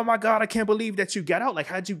was like, oh my God, I can't believe that you got out. Like,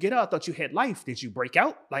 how'd you get out? I thought you had life. Did you break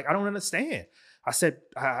out? Like, I don't understand. I said,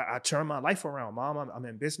 I turned my life around. Mom, I'm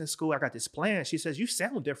in business school. I got this plan. She says, you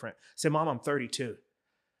sound different. I said, Mom, I'm 32.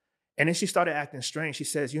 And then she started acting strange. She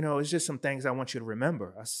says, it's just some things I want you to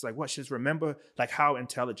remember. I was like, what? She says, remember like how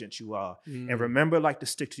intelligent you are. And remember like to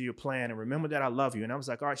stick to your plan. And remember that I love you. And I was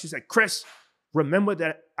like, all right. She's like, Chris, remember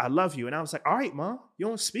that I love you. And I was like, all right, Mom,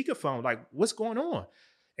 you're on speakerphone. Like, what's going on?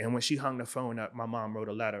 And when she hung the phone up, my mom wrote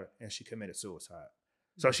a letter and she committed suicide.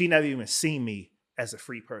 So she never even seen me as a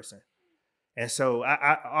free person. And so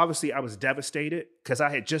I obviously I was devastated because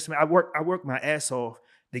I worked my ass off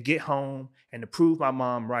to get home and to prove my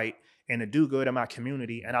mom right and to do good in my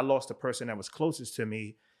community. And I lost the person that was closest to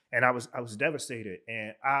me. And I was devastated.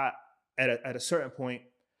 And at a certain point,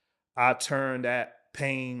 I turned that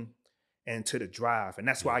pain into the drive. And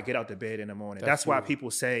that's why I get out the bed in the morning. That's why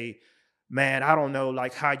people say, man, I don't know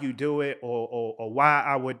like how you do it or why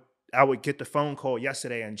I would get the phone call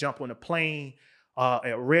yesterday and jump on a plane,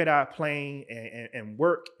 a red-eye plane and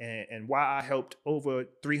work and why I helped over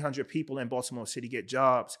 300 people in Baltimore City get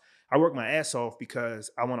jobs. I work my ass off because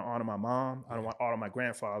I want to honor my mom. I don't want to honor my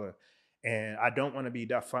grandfather. And I don't want to be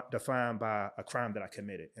defined by a crime that I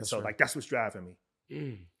committed. And so like, that's what's driving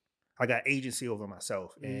me. I got agency over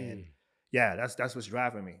myself. And yeah, that's what's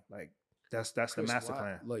driving me. Like, that's Chris, the master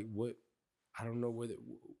plan. Like what, I don't know whether,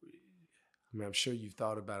 I mean, I'm sure you've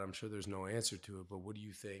thought about it. I'm sure there's no answer to it, but what do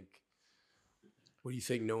you think? What do you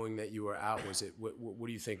think knowing that you were out, was it, what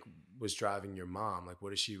do you think was driving your mom? Like, what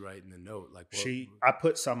did she write in the note? Like, I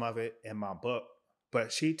put some of it in my book,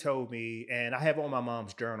 but she told me, and I have all my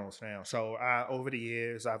mom's journals now. So over the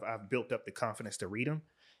years, I've built up the confidence to read them.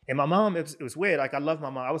 And my mom, it was weird. Like, I love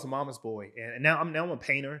my mom. I was a mama's boy. And now I'm a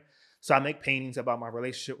painter. So I make paintings about my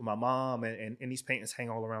relationship with my mom, and these paintings hang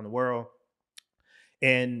all around the world.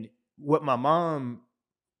 And what my mom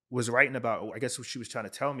was writing about, I guess what she was trying to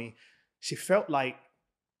tell me, she felt like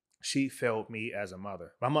she failed me as a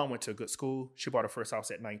mother. My mom went to a good school. She bought her first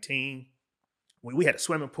house at 19. We had a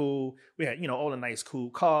swimming pool. We had, all the nice, cool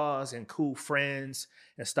cars and cool friends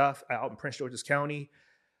and stuff out in Prince George's County.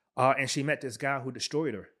 And she met this guy who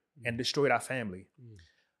destroyed her and destroyed our family.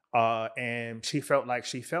 And she felt like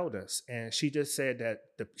she failed us. And she just said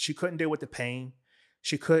that she couldn't deal with the pain.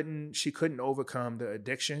 She couldn't overcome the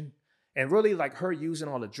addiction. And really, like, her using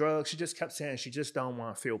all the drugs, she just kept saying she just don't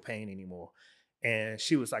want to feel pain anymore. And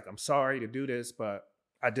she was like, I'm sorry to do this, but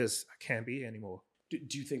I can't be anymore.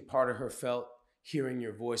 Do you think part of her felt hearing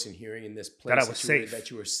your voice and hearing in this place that I was safe, that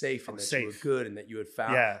you were safe and that safe. You were good and that you had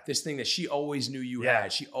found this thing that she always knew you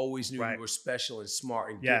had? She always knew you were special and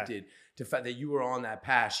smart and gifted. The fact that you were on that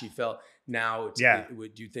path, she felt now. Do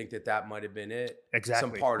you think that might have been it? Exactly.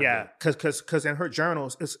 Some part of it. Because in her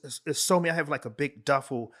journals, it's so many. I have like a big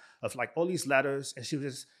duffel of like all these letters, and she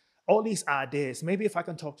was just all these ideas. Maybe if I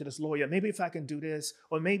can talk to this lawyer, maybe if I can do this,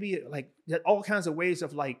 or maybe like all kinds of ways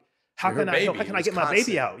of like, how can I get my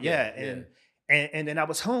baby out? And then I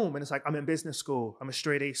was home, and it's like, I'm in business school. I'm a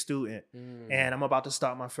straight A student, and I'm about to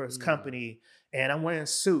start my first company, and I'm wearing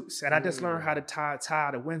suits, and I just learned how to tie a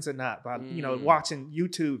tie to Windsor knot by watching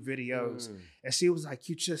YouTube videos. And she was like,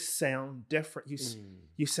 "You just sound different.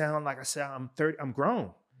 You sound like," I said, "I'm 30. I'm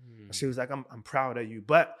grown." And she was like, "I'm proud of you."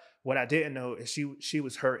 But what I didn't know is she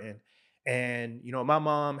was hurting, and my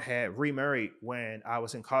mom had remarried when I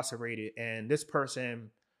was incarcerated, and this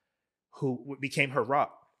person who became her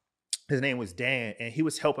rock, his name was Dan, and he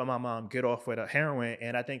was helping my mom get off with a heroin,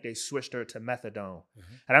 and I think they switched her to methadone.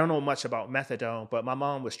 And I don't know much about methadone, but my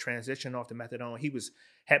mom was transitioning off to methadone. He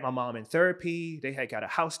had my mom in therapy. They had got a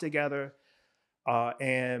house together.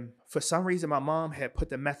 And for some reason, my mom had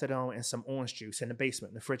put the methadone in some orange juice in the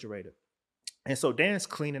basement, in the refrigerator. And so Dan's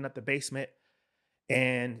cleaning up the basement,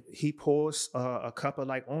 and he pours a cup of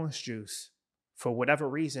like orange juice for whatever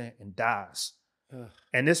reason and dies.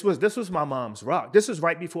 And this was my mom's rock. This was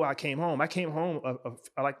right before I came home. I came home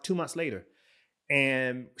like 2 months later,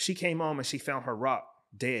 and she came home and she found her rock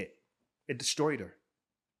dead. It destroyed her.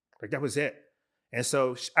 Like, that was it. And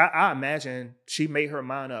so I imagine she made her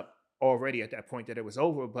mind up already at that point that it was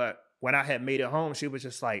over. But when I had made it home, she was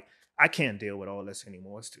just like, I can't deal with all this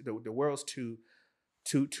anymore. The world's too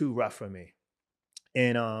rough for me.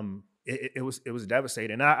 And it was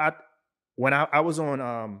devastating. When I was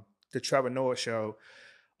on the Trevor Noah show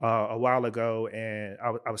a while ago, and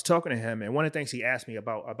I was talking to him, and one of the things he asked me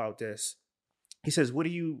about this, he says, what do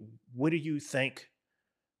you think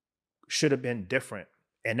should have been different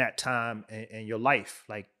in that time in your life?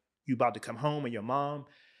 Like, you about to come home and your mom.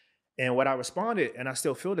 And what I responded, and I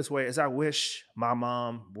still feel this way, is I wish my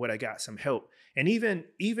mom would have got some help. And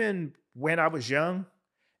even when I was young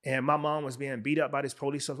and my mom was being beat up by this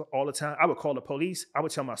police all the time, I would call the police. I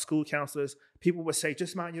would tell my school counselors. People would say,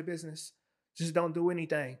 just mind your business. Just don't do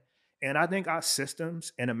anything. And I think our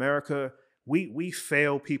systems in America, we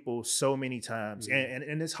fail people so many times. Mm-hmm.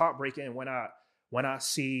 And it's heartbreaking when I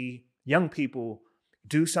see young people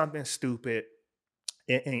do something stupid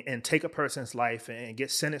and take a person's life and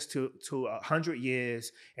get sentenced to 100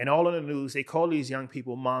 years. And all in the news, they call these young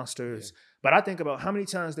people monsters. Yeah. But I think about how many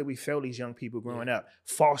times did we fail these young people growing up,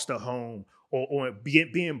 foster home or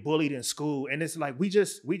being bullied in school. And it's like, we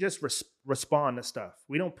just respond to stuff.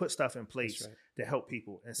 We don't put stuff in place to help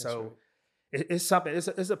people. And so it's something,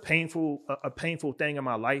 it's a painful thing in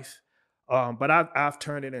my life. But I've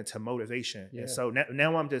turned it into motivation. Yeah. And so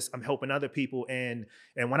now I'm helping other people. And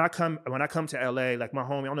when I come to LA, like my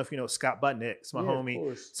homie, I don't know if you know Scott Butnick's my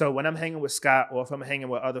homie. So when I'm hanging with Scott or if I'm hanging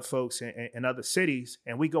with other folks in other cities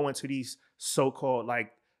and we go into these so-called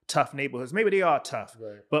like tough neighborhoods, maybe they are tough,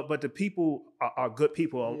 but the people are good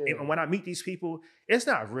people. Yeah. And when I meet these people, it's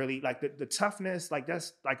not really like the toughness, like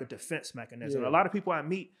that's like a defense mechanism. Yeah. A lot of people I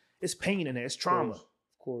meet, it's pain in there, it's trauma. Of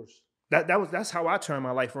course. That's how I turned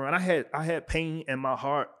my life around. I had pain in my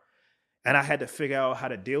heart, and I had to figure out how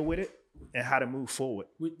to deal with it and how to move forward.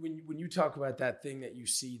 When you talk about that thing that you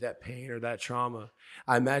see, that pain or that trauma,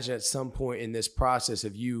 I imagine at some point in this process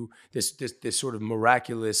of you, this sort of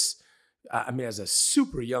miraculous. I mean, as a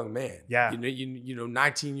super young man, you know,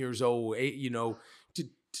 19 years old,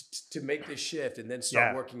 to make this shift and then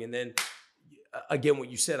start working, and then. Again, what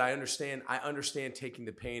you said, I understand taking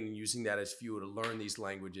the pain and using that as fuel to learn these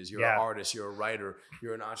languages. You're an artist, you're a writer,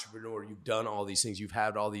 you're an entrepreneur, you've done all these things, you've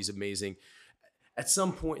had all these amazing. At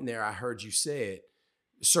some point in there, I heard you say it,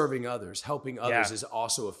 serving others, helping others is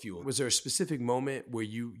also a fuel. Was there a specific moment where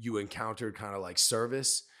you encountered kind of like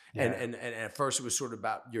service? Yeah. And at first it was sort of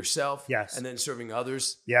about yourself, and then serving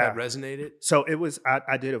others that resonated? So it was,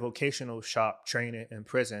 I did a vocational shop training in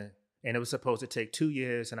prison, and it was supposed to take 2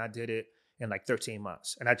 years, and I did it in like 13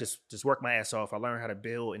 months. And I just worked my ass off. I learned how to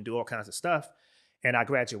build and do all kinds of stuff. And I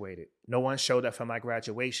graduated. No one showed up for my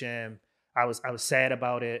graduation. I was sad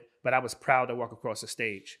about it, but I was proud to walk across the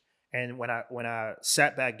stage. And when I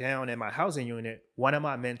sat back down in my housing unit, one of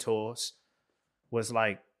my mentors was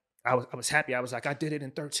like, I was happy. I was like, I did it in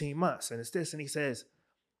 13 months. And it's this. And he says,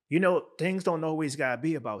 you know, things don't always gotta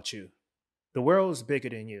be about you. The world's bigger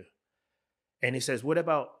than you. And he says, what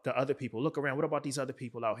about the other people? Look around. What about these other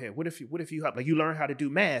people out here? What if you have, like, you learn how to do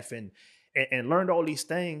math and learned all these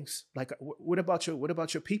things? Like, what about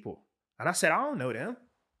your people? And I said, I don't know them.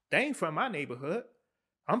 They ain't from my neighborhood.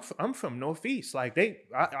 I'm from Northeast. Like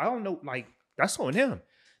I don't know. Like, that's on them. And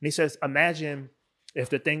he says, imagine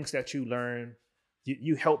if the things that you learn,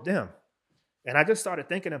 you help them. And I just started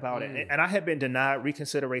thinking about it. And I had been denied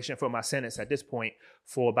reconsideration for my sentence at this point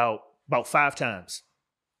for about 5 times.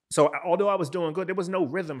 So although I was doing good, there was no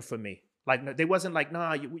rhythm for me. Like, they wasn't like,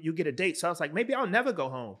 nah, you get a date. So I was like, maybe I'll never go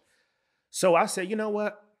home. So I said, you know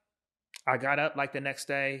what? I got up like the next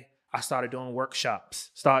day. I started doing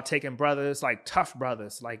workshops, started taking brothers, like tough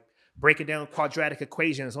brothers, like breaking down quadratic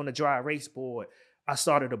equations on the dry erase board. I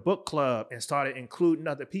started a book club and started including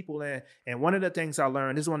other people in. And one of the things I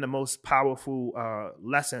learned, this is one of the most powerful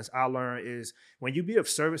lessons I learned, is when you be of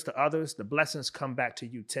service to others, the blessings come back to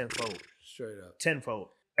you tenfold. Straight up. Tenfold.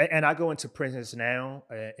 And I go into prisons now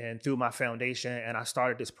and through my foundation, and I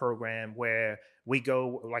started this program where we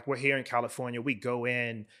go, like we're here in California, we go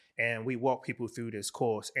in and we walk people through this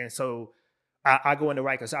course. And so I go into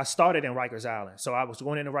Rikers. I started in Rikers Island. So I was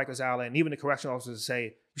going into Rikers Island, and even the correctional officers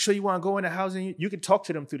say, you sure you want to go into housing? You can talk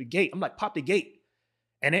to them through the gate. I'm like, pop the gate.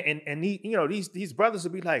 And these brothers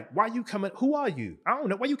would be like, why you coming? Who are you? I don't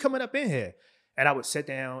know. Why you coming up in here? And I would sit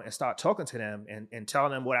down and start talking to them and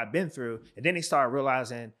telling them what I've been through. And then they started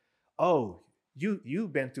realizing, oh,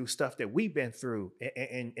 you've been through stuff that we've been through,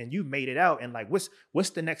 and you made it out. And like, what's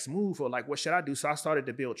the next move? Or like, what should I do? So I started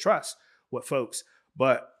to build trust with folks.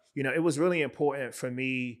 But, you know, it was really important for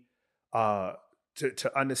me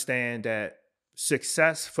to understand that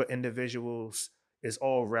success for individuals is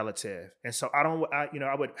all relative. And so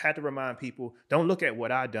I would have to remind people, don't look at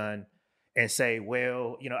what I've done and say,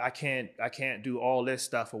 well, you know, I can't do all this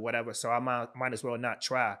stuff or whatever, so I might as well not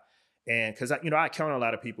try. And because I count a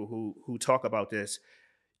lot of people who talk about this.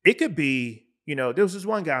 It could be, you know, there was this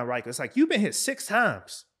one guy in Rikers, like, you've been hit 6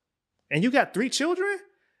 times and you got 3 children.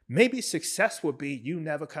 Maybe success would be you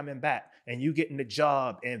never coming back and you getting the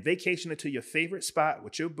job and vacationing to your favorite spot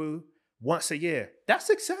with your boo once a year. That's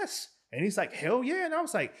success. And he's like, hell yeah. And I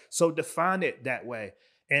was like, so define it that way.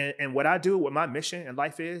 And what I do, what my mission in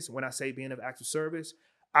life is, when I say being of active service,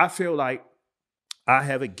 I feel like I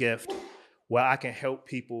have a gift where I can help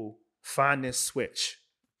people find this switch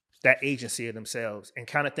that agency of themselves and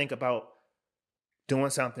kind of think about doing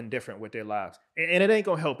something different with their lives. And it ain't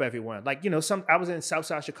gonna help everyone. Like, I was in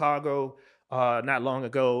Southside Chicago not long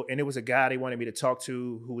ago, and there was a guy they wanted me to talk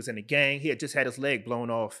to who was in a gang. He had just had his leg blown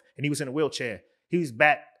off, and he was in a wheelchair. He was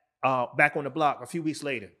back on the block a few weeks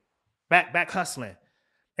later, back hustling.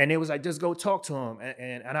 And it was like, just go talk to him.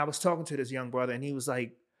 And I was talking to this young brother, and he was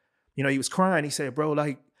like, he was crying. He said, bro,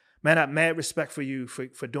 like, man, I have mad respect for you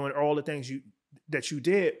for doing all the things that you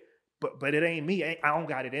did, but it ain't me. I don't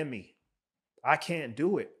got it in me. I can't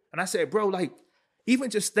do it. And I said, bro, like,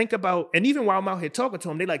 even just think about, and even while I'm out here talking to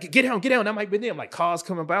them, they like, get down. I might be there. I'm like, cars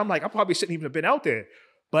coming by. I'm like, I probably shouldn't even have been out there.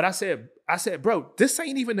 But I said, bro, this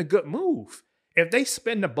ain't even a good move. If they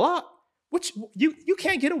spin the block, you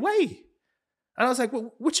can't get away. And I was like,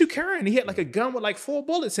 well, what you carrying? He had like a gun with like 4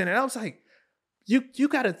 bullets in it. And I was like, you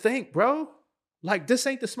got to think, bro. Like, this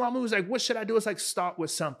ain't the small moves. Like, what should I do? It's like, start with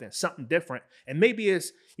something different. And maybe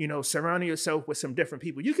it's, surrounding yourself with some different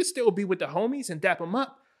people. You can still be with the homies and dap them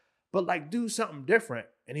up, but like, do something different.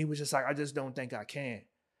 And he was just like, I just don't think I can.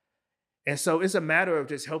 And so it's a matter of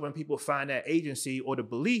just helping people find that agency or the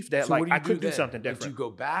belief that, so like, I could do something different. Like, do you go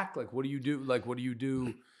back? Like, what do you do? Like, what do you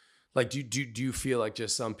do? Like, do you feel like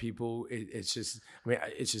just some people, it's just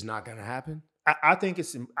not going to happen? I think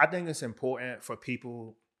it's important for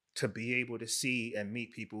people to be able to see and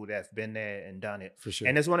meet people that have been there and done it. For sure.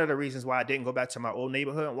 And it's one of the reasons why I didn't go back to my old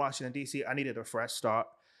neighborhood in Washington, D.C. I needed a fresh start.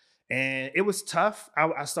 And it was tough.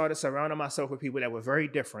 I started surrounding myself with people that were very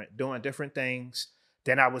different, doing different things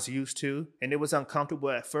than I was used to. And it was uncomfortable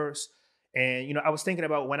at first. And, I was thinking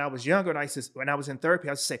about when I was younger, and when I was in therapy,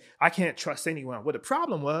 I used to say, I can't trust anyone. Well, the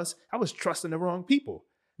problem was I was trusting the wrong people.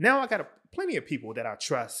 Now I got plenty of people that I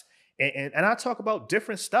trust. And I talk about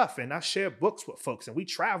different stuff, and I share books with folks, and we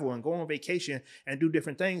travel and go on vacation and do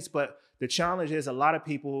different things. But the challenge is a lot of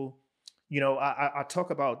people, I talk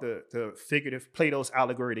about the figurative Plato's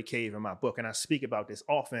allegory of the cave in my book, and I speak about this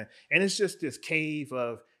often. And it's just this cave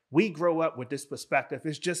of, we grow up with this perspective.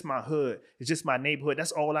 It's just my hood. It's just my neighborhood.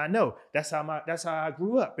 That's all I know. That's how I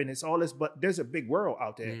grew up. And it's all this, but there's a big world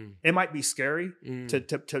out there. It might be scary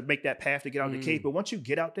to make that path to get out of the cave. But once you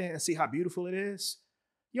get out there and see how beautiful it is,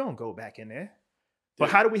 you don't go back in there. But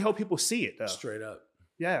how do we help people see it, though? Straight up.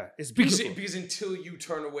 Yeah, it's beautiful. Because until you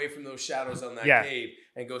turn away from those shadows on that cave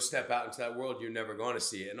and go step out into that world, you're never going to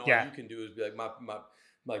see it. And all you can do is be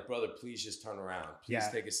like, brother, please just turn around. Please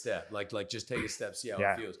take a step. Like just take a step, see how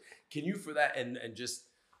it feels. Can you, for that, and just,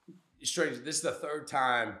 strange, this is the 3rd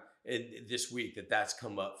time in this week that's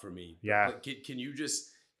come up for me. Yeah. Like, can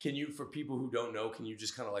you, for people who don't know, can you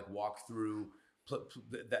just kind of like walk through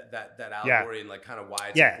that allegory and like kind of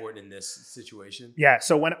why it's important in this situation? Yeah.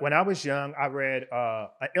 So when I was young, I read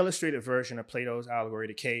an illustrated version of Plato's allegory of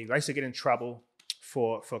the cave. I used to get in trouble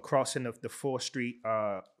for crossing the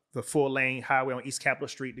 4-lane highway on East Capitol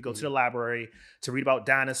Street to go to the library to read about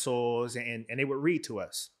dinosaurs, and they would read to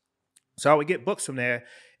us. So I would get books from there.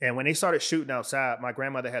 And when they started shooting outside, my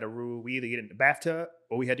grandmother had a rule: we either get in the bathtub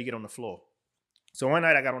or we had to get on the floor. So one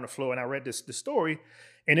night I got on the floor and I read the story,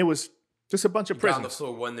 and it was just a bunch of prisoners. On the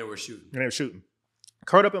floor when they were shooting. And they were shooting.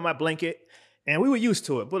 Curled up in my blanket, and we were used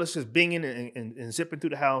to it. Bullets just binging and zipping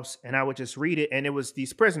through the house, and I would just read it, and it was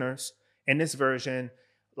these prisoners in this version,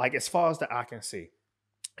 like as far as the eye can see.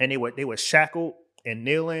 And they were shackled and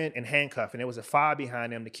kneeling and handcuffed, and there was a fire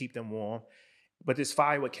behind them to keep them warm. But this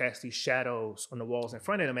fire would cast these shadows on the walls in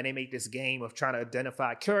front of them, and they made this game of trying to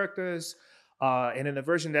identify characters. And in the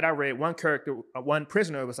version that I read, one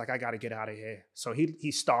prisoner was like, I got to get out of here. So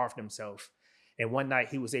he starved himself. And one night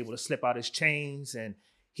he was able to slip out his chains, and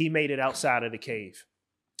he made it outside of the cave.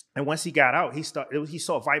 And once he got out, he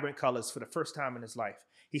saw vibrant colors for the first time in his life.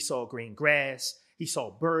 He saw green grass. He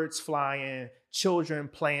saw birds flying, children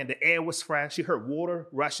playing. The air was fresh. He heard water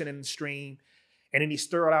rushing in the stream. And then he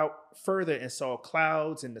stirred out further and saw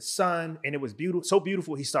clouds and the sun, and it was beautiful, so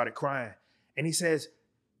beautiful he started crying. And he says,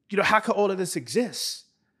 how could all of this exist?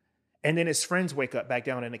 And then his friends wake up back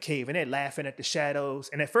down in the cave, and they're laughing at the shadows.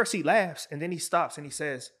 And at first he laughs, and then he stops and he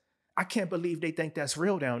says, I can't believe they think that's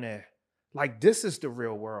real down there. Like, this is the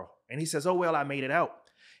real world. And he says, oh, well, I made it out.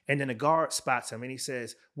 And then the guard spots him, and he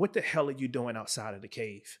says, what the hell are you doing outside of the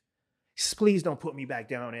cave? He says, please don't put me back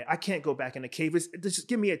down there. I can't go back in the cave. Just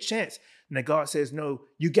give me a chance. And the guard says, no,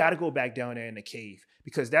 you got to go back down there in the cave,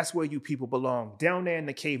 because that's where you people belong, down there in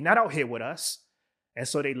the cave, not out here with us. And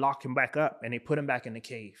so they lock him back up, and they put him back in the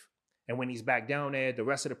cave. And when he's back down there, the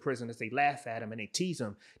rest of the prisoners, they laugh at him and they tease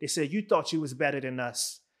him. They say, you thought you was better than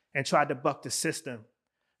us and tried to buck the system.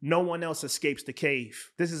 No one else escapes the cave.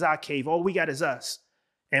 This is our cave. All we got is us.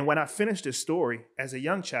 And when I finished this story as a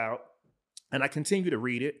young child, and I continued to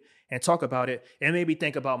read it, and talk about it, it made me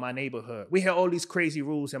think about my neighborhood. We had all these crazy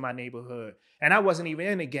rules in my neighborhood, and I wasn't even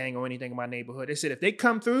in a gang or anything in my neighborhood. They said if they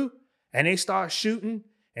come through and they start shooting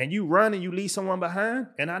and you run and you leave someone behind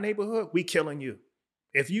in our neighborhood, we killing you.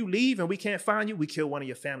 If you leave and we can't find you, we kill one of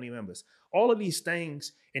your family members. All of these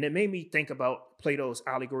things, and it made me think about Plato's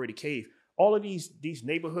allegory of the cave. All of these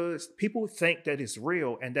neighborhoods, people think that it's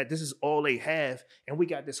real and that this is all they have, and we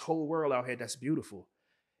got this whole world out here that's beautiful.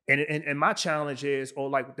 And my challenge is, or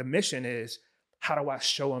like the mission is, how do I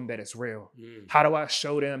show them that it's real? How do I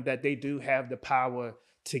show them that they do have the power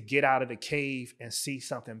to get out of the cave and see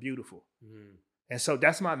something beautiful? And so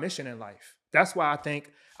that's my mission in life. That's why I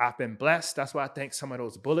think I've been blessed. That's why I think some of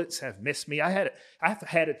those bullets have missed me. I've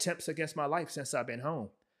had attempts against my life since I've been home.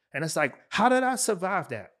 And it's like, how did I survive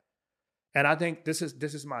that? And I think this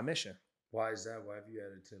is my mission. Why is that? Why have you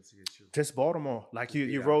had attempts against you? Just Baltimore. Like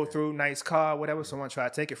you roll through, nice car, whatever, someone try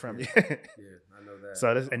to take it from you. Yeah, I know that.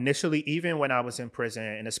 So initially, even when I was in prison,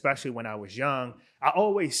 and especially when I was young, I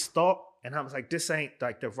always thought, and I was like, this ain't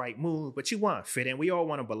like the right move, but you want to fit in. We all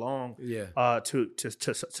want to belong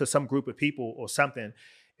to some group of people or something.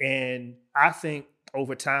 And I think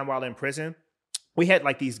over time while in prison, we had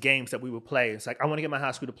like these games that we would play. It's like, I want to get my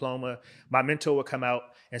high school diploma. My mentor would come out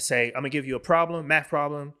and say, I'm gonna give you a problem, math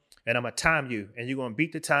problem, and I'm gonna time you, and you're gonna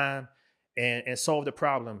beat the time and solve the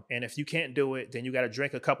problem. And if you can't do it, then you got to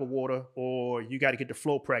drink a cup of water, or you got to get the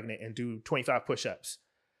floor pregnant and do 25 push-ups.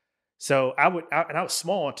 So I was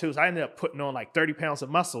small too, so I ended up putting on like 30 pounds of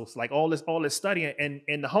muscles, like all this studying.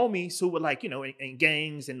 And the homies who were like, in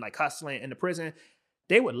gangs and like hustling in the prison,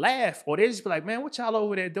 they would laugh, or they'd just be like, man, what y'all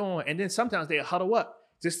over there doing? And then sometimes they'd huddle up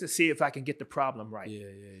just to see if I can get the problem right. Yeah.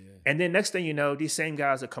 And then next thing you know, these same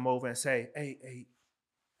guys would come over and say, hey,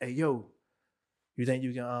 yo, you think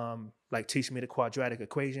you can like teach me the quadratic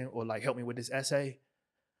equation or like help me with this essay?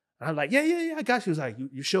 And I'm like, yeah, I got you. It's like,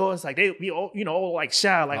 you sure? It's like we all, all like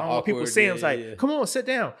shy, like all people see him. It's like, come on, sit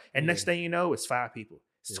down. And next thing you know, it's 5 people,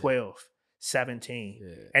 it's 12, 17.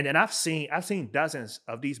 Yeah. And then I've seen dozens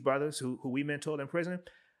of these brothers who we mentored in prison.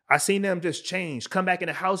 I seen them just change, come back in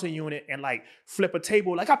the housing unit and like flip a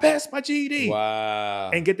table, like I passed my GED.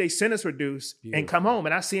 Wow. And get their sentence reduced and come home.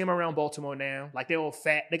 And I see them around Baltimore now. Like they're all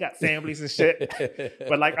fat. They got families and shit.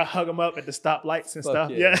 But like I hug them up at the stoplights and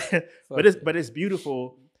stuff. Yeah. But it's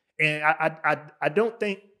beautiful. And I don't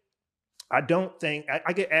think I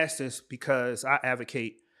get asked this because I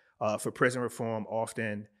advocate for prison reform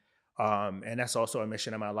often. And that's also a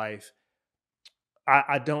mission in my life.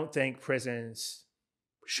 I don't think prisons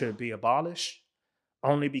should be abolished,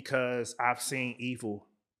 only because I've seen evil,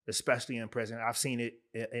 especially in prison. I've seen it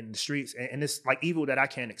in the streets, and it's like evil that I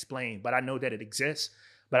can't explain, but I know that it exists.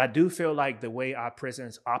 But I do feel like the way our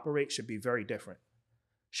prisons operate should be very different.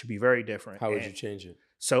 How would you change it?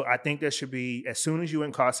 So I think there should be, as soon as you're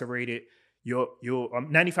incarcerated, you're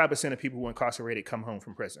 95% of people who are incarcerated come home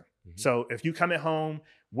from prison. Mm-hmm. So if you come at home,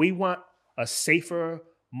 we want a safer,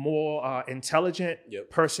 more intelligent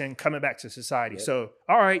person coming back to society. Yep. So,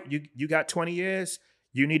 all right, you got 20 years.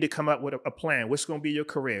 You need to come up with a plan. What's going to be your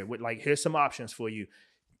career? With like, here's some options for you.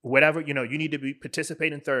 Whatever, you need to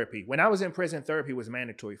participate in therapy. When I was in prison, therapy was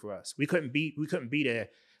mandatory for us. We couldn't be there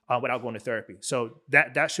without going to therapy. So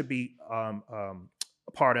that should be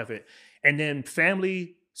a part of it. And then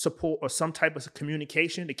family support or some type of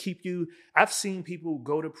communication to keep you. I've seen people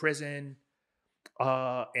go to prison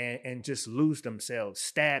and just lose themselves,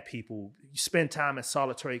 stab people, spend time in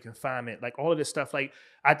solitary confinement, like all of this stuff. Like,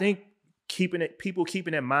 I think people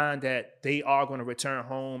keeping in mind that they are going to return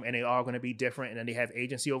home and they are going to be different and then they have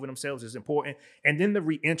agency over themselves is important. And then the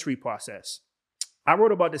reentry process. I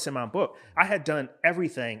wrote about this in my book. I had done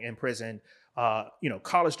everything in prison,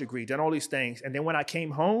 college degree, done all these things. And then when I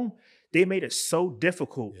came home, they made it so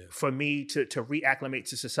difficult for me to reacclimate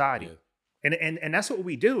to society. Yeah. And that's what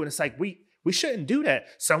we do. And it's like, we shouldn't do that.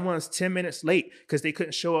 Someone's 10 minutes late because they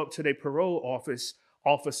couldn't show up to their parole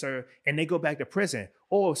officer and they go back to prison.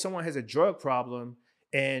 Or if someone has a drug problem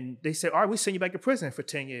and they say, all right, we send you back to prison for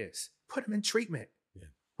 10 years. Put them in treatment. Yeah.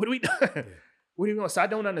 What are we doing? Yeah. What are you doing? So I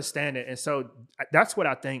don't understand it. And so that's what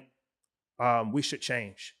I think we should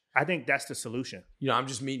change. I think that's the solution. I'm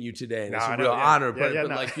just meeting you today and it's a real honor.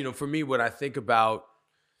 But for me, when I think about,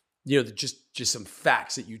 just some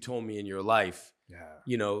facts that you told me in your life,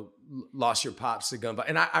 lost your pops to gunfire.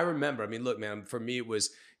 And I remember, look, man, for me, it was,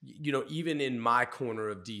 even in my corner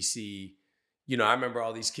of DC, I remember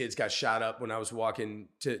all these kids got shot up when I was walking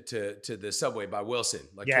to the subway by Wilson.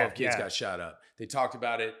 Like 12 kids got shot up. They talked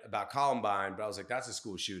about it, about Columbine, but I was like, that's a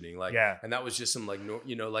school shooting. Like, and that was just some like,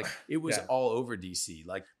 like it was all over DC.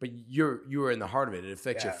 Like, but you were in the heart of it. It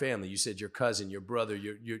affects your family. You said your cousin, your brother,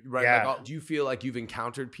 your right. Yeah. Like, do you feel like you've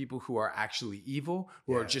encountered people who are actually evil,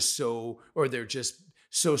 or just or they're just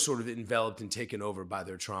so sort of enveloped and taken over by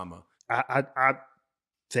their trauma? I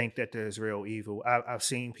think that there's real evil. I've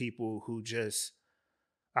seen people who just,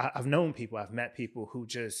 I've known people, I've met people who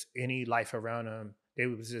just, any life around them, they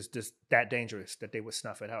was just that dangerous that they would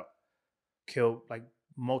snuff it out, kill like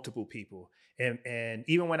multiple people. And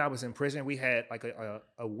even when I was in prison, we had like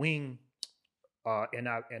a wing in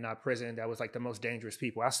our prison that was like the most dangerous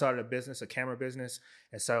people. I started a camera business,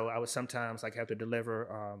 and so I would sometimes like have to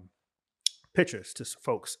deliver pictures to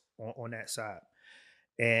folks on that side.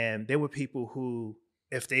 And there were people who,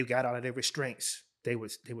 if they got out of their restraints, they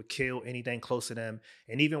would kill anything close to them.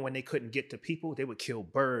 And even when they couldn't get to people, they would kill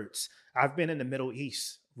birds. I've been in the Middle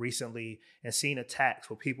East recently and seen attacks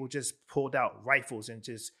where people just pulled out rifles and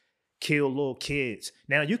just killed little kids.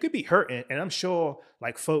 Now you could be hurting, and I'm sure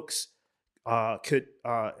like folks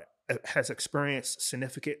has experienced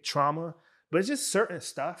significant trauma, but it's just certain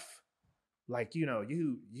stuff. Like,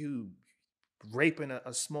 you raping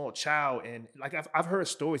a small child, and like I've heard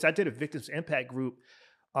stories. I did a victims impact group,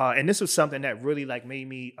 and this was something that really like made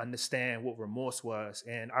me understand what remorse was.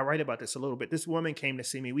 And I write about this a little bit. This woman came to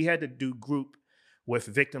see me. We had to do group with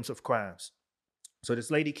victims of crimes. So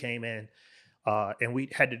this lady came in, and we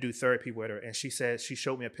had to do therapy with her. And she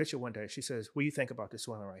showed me a picture one day. She says, "What do you think about this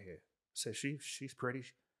woman right here?" I said, "She's pretty."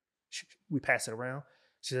 We pass it around.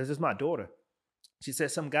 She says, "This is my daughter." She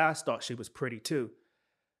said some guys thought she was pretty too.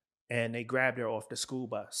 And they grabbed her off the school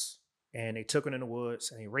bus and they took her in the woods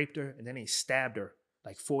and they raped her, and then they stabbed her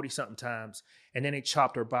like 40 something times. And then they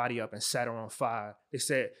chopped her body up and set her on fire. They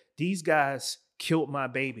said, "These guys killed my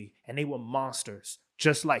baby and they were monsters,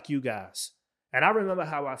 just like you guys." And I remember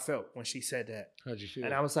how I felt when she said that. How'd you feel?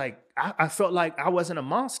 And I was like, I felt like I wasn't a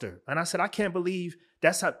monster. And I said, I can't believe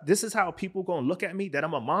this is how people gonna look at me, that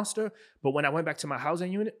I'm a monster. But when I went back to my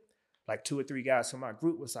housing unit, like 2 or 3 guys from my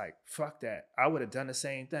group was like, "Fuck that. I would have done the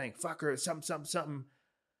same thing. Fuck her, something."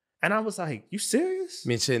 And I was like, "You serious?" I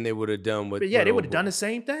mean, saying they would have done what? But yeah, they would have done the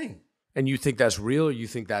same thing. And you think that's real, or you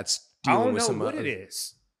think that's dealing with some? I don't know what it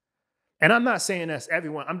is. And I'm not saying that's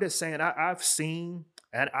everyone. I'm just saying I've seen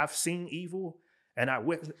evil, and I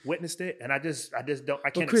witnessed it, and I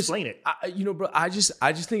can't Chris, explain it. Bro, I just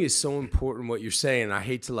think it's so important what you're saying. And I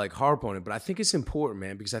hate to like harp on it, but I think it's important,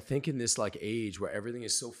 man, because I think in this like age where everything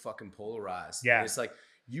is so fucking polarized, it's like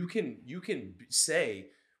you can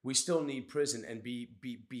say we still need prison and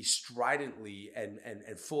be stridently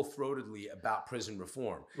and full-throatedly about prison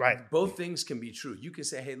reform. Right. Both things can be true. You can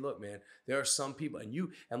say, "Hey, look, man, there are some people,"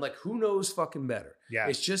 and like, who knows fucking better? Yeah.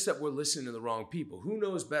 It's just that we're listening to the wrong people. Who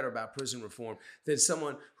knows better about prison reform than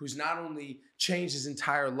someone who's not only changed his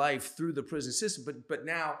entire life through the prison system, but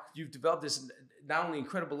now you've developed this not only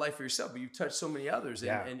incredible life for yourself, but you've touched so many others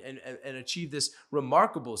and achieved this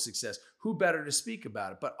remarkable success. Who better to speak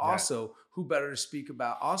about it? But also, who better to speak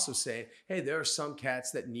about also saying, "Hey, there are some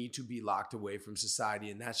cats that need to be locked away from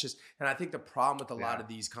society." And and I think the problem with a lot of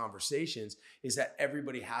these conversations is that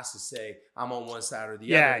everybody has to say, "I'm on one side or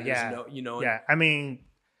the other." Yeah. I mean,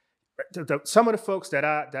 some of the folks that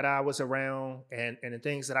I was around and the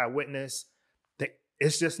things that I witnessed,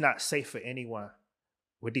 it's just not safe for anyone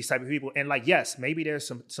with these type of people. And like, yes, maybe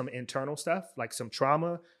there's some internal stuff, like some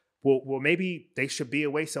trauma. Well, maybe they should be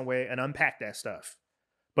away somewhere and unpack that stuff.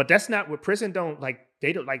 But that's not what prison don't like.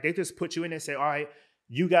 They don't like. They just put you in there and say, "All right,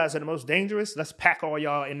 you guys are the most dangerous. Let's pack all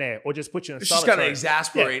y'all in there," or just put you in. It's just going to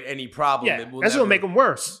exasperate any problem. Yeah, that's going to make them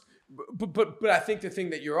worse. But I think the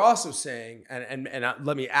thing that you're also saying, and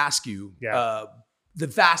let me ask you, the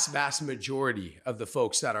vast majority of the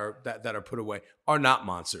folks that are put away are not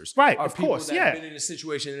monsters. Right, are of people course, that have been in a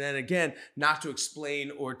situation, and then again, not to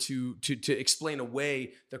explain or to explain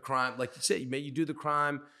away the crime. Like you said, you do the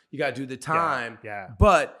crime, you got to do the time. Yeah.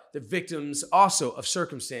 But the victims also of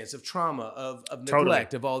circumstance, of trauma, of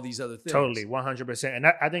neglect, of all these other things. Totally, 100%. And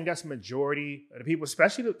I think that's the majority of the people,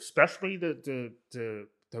 especially the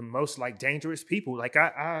most like dangerous people. Like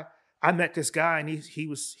I met this guy, and he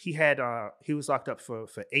was locked up for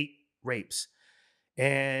 8 rapes,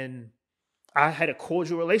 and I had a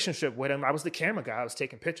cordial relationship with him. I was the camera guy. I was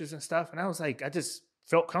taking pictures and stuff, and I was like, I just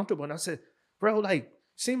felt comfortable, and I said, "Bro, like,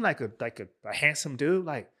 seemed like a handsome dude.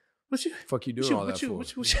 Like, what you doing all that for?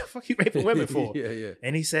 What you fuck you raping women for?" Yeah.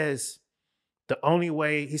 And he says, only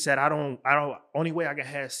way I can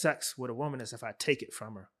have sex with a woman is if I take it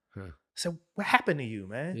from her. Huh. I said, "What happened to you,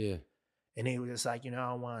 man?" Yeah. And he was just like, I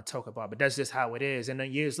don't want to talk about it, but that's just how it is. And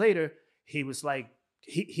then years later, he was like,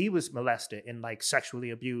 he was molested and like sexually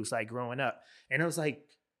abused, like growing up. And it was like,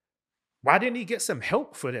 why didn't he get some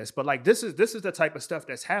help for this? But like, this is the type of stuff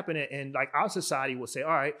that's happening. And like our society will say,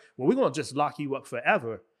 all right, well, we're going to just lock you up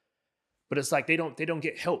forever. But it's like, they don't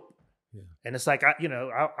get help. Yeah. And it's like, I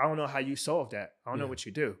don't know how you solve that. I don't know what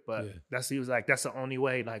you do, but he was like, that's the only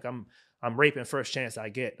way. Like I'm raping first chance I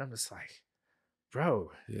get. And I'm just like,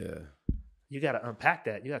 bro. Yeah. You got to unpack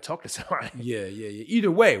that. You got to talk to somebody. Yeah.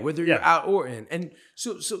 Either way, whether you're out or in. And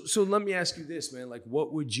so let me ask you this, man. Like,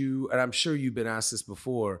 what would you? And I'm sure you've been asked this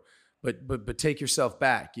before, but take yourself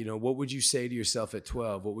back. What would you say to yourself at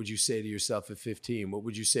 12? What would you say to yourself at 15? What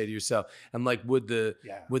would you say to yourself? And like, would the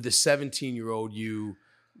 17-year-old you,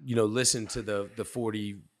 listen to the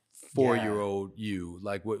 44-year-old you?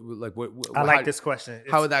 Like, what? I like this question.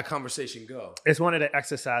 How would that conversation go? It's one of the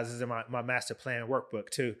exercises in my master plan workbook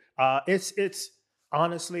too. It's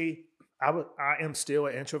honestly, I am still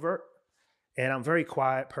an introvert, and I'm a very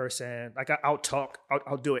quiet person. Like I'll talk,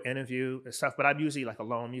 I'll do an interview and stuff, but I'm usually like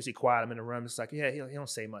alone, I'm usually quiet. I'm in the room. It's like, he don't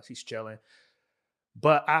say much. He's chilling.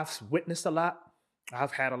 But I've witnessed a lot.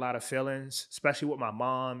 I've had a lot of feelings, especially with my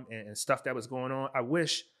mom and stuff that was going on. I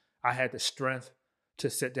wish I had the strength to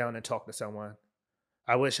sit down and talk to someone.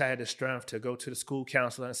 I wish I had the strength to go to the school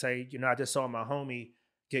counselor and say, I just saw my homie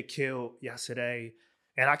get killed yesterday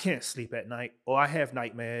and I can't sleep at night, or I have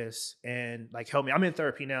nightmares, and like, help me. I'm in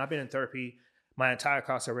therapy now. I've been in therapy my entire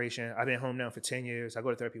incarceration. I've been home now for 10 years. I go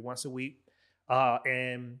to therapy once a week.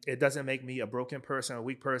 And it doesn't make me a broken person, a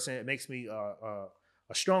weak person. It makes me a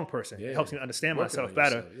strong person. Yeah. It helps me understand myself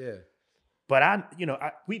better. Yeah. But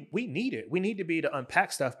we need it. We need to be able to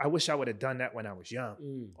unpack stuff. I wish I would have done that when I was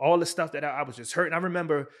young. All the stuff that I was just hurting. I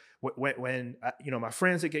remember when my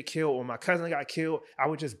friends would get killed or my cousin got killed, I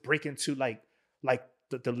would just break into like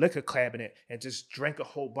the liquor cabinet and just drank a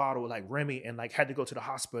whole bottle of like Remy and like had to go to the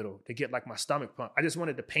hospital to get like my stomach pumped. I just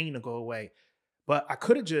wanted the pain to go away. But I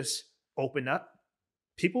could have just opened up.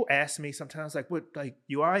 People ask me sometimes like, what, like,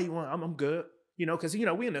 you all right? I'm good. Because,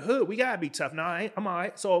 we in the hood. We got to be tough. No, I'm all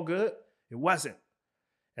right. It's all good. It wasn't.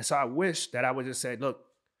 And so I wish that I would just say, look,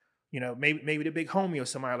 maybe the big homie or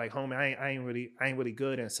somebody like, homie, I ain't really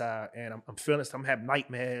good inside. And I'm feeling stuff. I'm having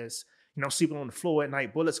nightmares, sleeping on the floor at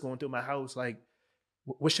night, bullets going through my house. Like,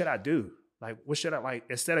 what should I do? Like, what should I, like,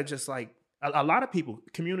 instead of just like, a lot of people,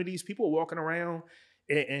 communities, people are walking around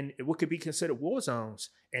in what could be considered war zones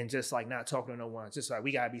and just like not talking to no one. It's just like,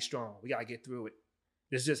 we got to be strong. We got to get through it.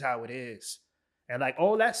 This is just how it is. And like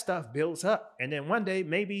all that stuff builds up. And then one day,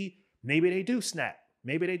 maybe they do snap.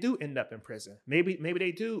 Maybe they do end up in prison. Maybe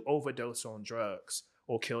they do overdose on drugs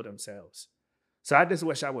or kill themselves. So I just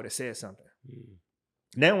wish I would have said something.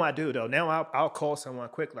 Now I do though. Now I'll call someone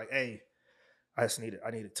quick, like, hey, I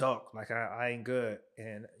need to talk. Like I ain't good.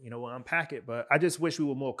 And we'll unpack it. But I just wish we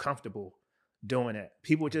were more comfortable doing it.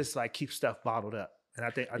 People just like keep stuff bottled up. And I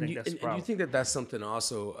think that's the problem. And you think that that's something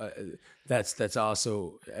also that's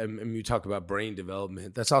also, and you talk about brain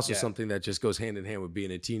development, that's also something that just goes hand in hand with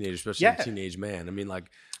being a teenager, especially a teenage man. I mean, like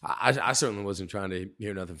I certainly wasn't trying to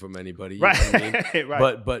hear nothing from anybody. You know what I mean?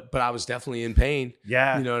 Right. But I was definitely in pain.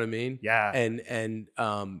 Yeah. You know what I mean? Yeah. And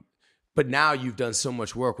but now you've done so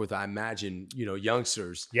much work with, I imagine,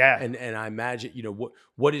 youngsters. Yeah. And I imagine,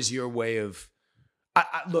 what is your way of,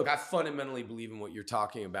 look, I fundamentally believe in what you're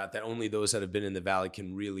talking about, that only those that have been in the valley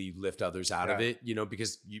can really lift others out of it,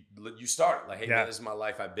 because you start like, hey, man, this is my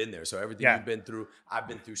life. I've been there. So everything you've been through, I've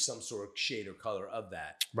been through some sort of shade or color of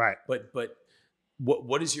that. Right. But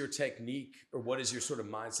what is your technique, or what is your sort of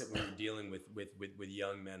mindset when you're dealing with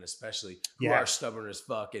young men, especially who are stubborn as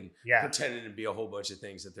fuck and pretending to be a whole bunch of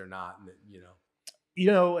things that they're not,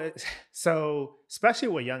 So especially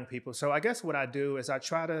with young people. So I guess what I do is I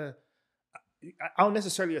don't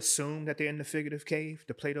necessarily assume that they're in the figurative cave,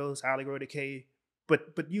 the Plato's allegorical cave,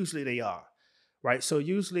 but usually they are, right? So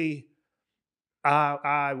usually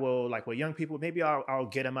I will, like with young people, maybe I'll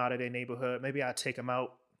get them out of their neighborhood. Maybe I'll take them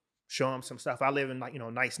out, show them some stuff. I live in like,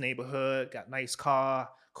 nice neighborhood, got nice car,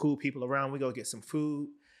 cool people around. We go get some food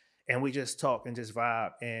and we just talk and just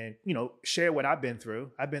vibe and, share what I've been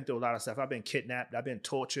through. I've been through a lot of stuff. I've been kidnapped. I've been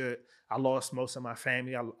tortured. I lost most of my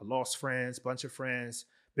family. I lost friends, bunch of friends.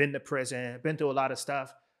 Been to prison, been through a lot of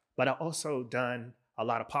stuff, but I also done a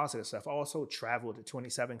lot of positive stuff. I also traveled to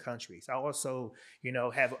 27 countries. I also,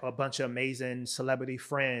 have a bunch of amazing celebrity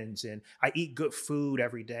friends, and I eat good food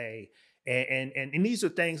every day. And these are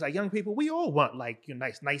things like young people, we all want like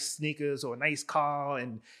nice sneakers or a nice car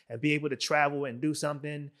and be able to travel and do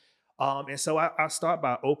something. And so I start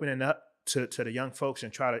by opening up to the young folks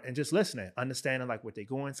and just listening, understanding like what they're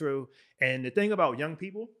going through. And the thing about young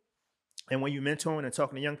people, And when you're mentoring and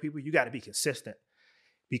talking to young people, you got to be consistent.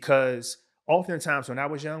 Because oftentimes when I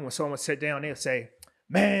was young, when someone would sit down, they'd say,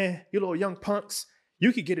 man, you little young punks,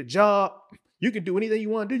 you could get a job. You can do anything you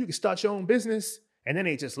want to do. You can start your own business. And then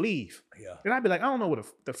they just leave. Yeah. And I'd be like, I don't know what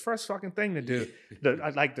the first fucking thing to do.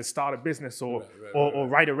 I'd like to start a business or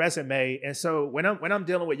write a resume. And so when I'm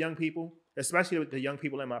dealing with young people, especially with the young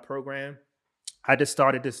people in my program, I just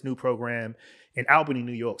started this new program in Albany,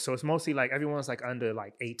 New York. So it's mostly like everyone's like under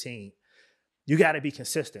like 18. You got to be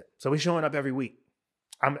consistent. So we're showing up every week.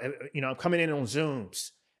 I'm coming in on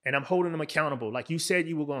Zooms and I'm holding them accountable. Like you said,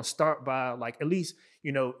 you were going to start by like at least,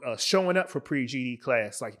 showing up for pre-GD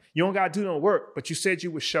class. Like you don't got to do no work, but you said you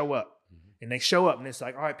would show up. Mm-hmm. And they show up and it's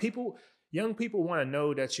like, all right, young people want to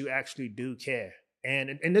know that you actually do care.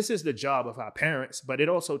 And this is the job of our parents, but it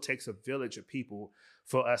also takes a village of people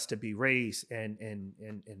for us to be raised and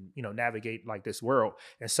navigate like this world.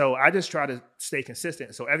 And so I just try to stay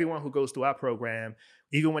consistent. So everyone who goes through our program,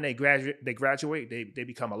 even when they graduate, they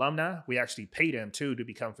become alumni. We actually pay them too to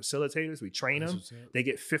become facilitators. We train them. They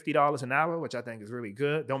get $50 an hour, which I think is really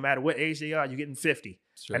good. Don't matter what age they are, you're getting $50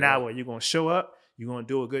 an hour. You're going to show up, you're going to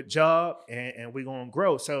do a good job, and we're going to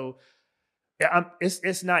grow. So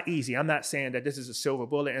it's not easy. I'm not saying that this is a silver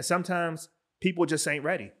bullet. And sometimes people just ain't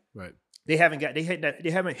ready. Right. They haven't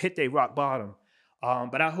hit their rock bottom.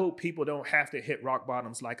 But I hope people don't have to hit rock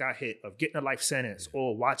bottoms like I hit of getting a life sentence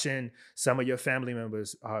or watching some of your family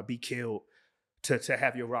members be killed to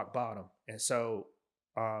have your rock bottom. And so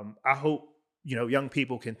I hope, young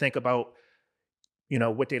people can think about,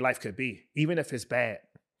 what their life could be, even if it's bad.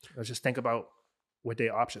 Or just think about what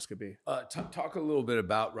their options could be. Talk a little bit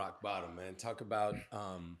about rock bottom, man. Talk about,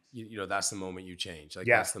 that's the moment you change. Like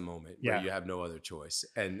that's the moment where you have no other choice.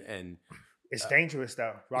 And it's dangerous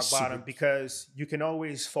though, rock bottom, because you can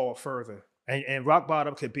always fall further. And rock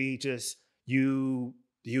bottom could be just you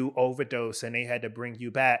overdose and they had to bring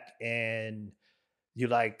you back and you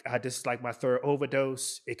like, I just like my third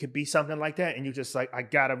overdose. It could be something like that. And you just like, I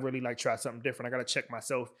gotta really like try something different. I gotta check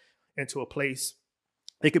myself into a place.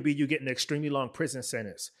 It could be you getting an extremely long prison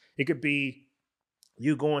sentence. It could be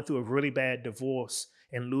you going through a really bad divorce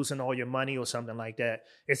and losing all your money or something like that.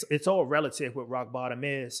 It's all relative what rock bottom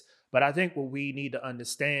is. But I think what we need to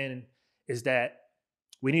understand is that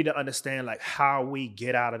we need to understand like how we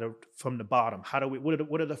get out of from the bottom.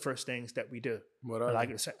 What are the first things that we do? What are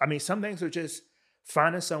they? I mean, some things are just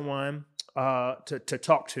finding someone to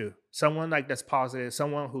talk to, someone like that's positive,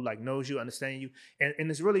 someone who like knows you, understands you, and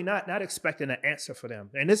it's really not expecting an answer for them.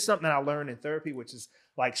 And this is something I learned in therapy, which is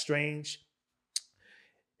like strange,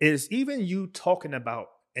 is even you talking about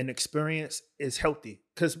an experience is healthy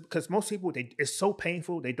because most people it's so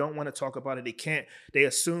painful they don't want to talk about it. They can't. They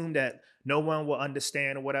assume that no one will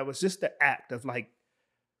understand or whatever. It's just the act of like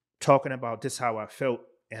talking about this how I felt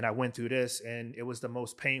and I went through this and it was the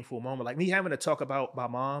most painful moment. Like me having to talk about my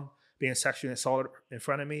mom being sexually assaulted in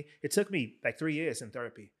front of me. It took me like 3 years in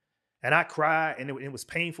therapy. And I cried and it was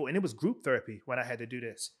painful. And it was group therapy when I had to do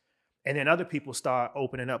this. And then other people start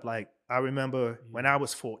opening up. Like I remember when I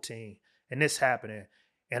was 14 and this happening.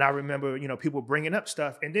 And I remember, people bringing up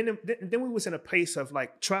stuff. And then we was in a place of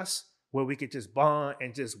like trust where we could just bond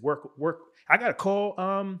and just work. I got a call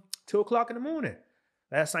 2:00 in the morning.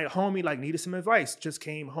 Last night, homie like needed some advice. Just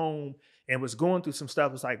came home and was going through some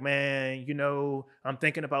stuff. Was like, man, I'm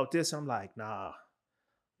thinking about this. I'm like, nah,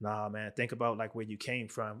 man. Think about like where you came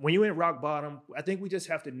from. When you're in rock bottom, I think we just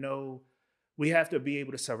have to know, we have to be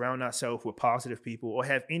able to surround ourselves with positive people or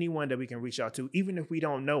have anyone that we can reach out to, even if we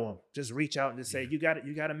don't know them. Just reach out and just say, you got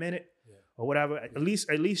a minute or whatever. At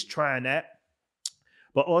least trying that.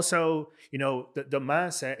 But also, the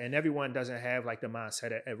mindset, and everyone doesn't have like the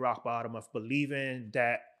mindset at rock bottom of believing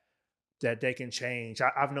that they can change.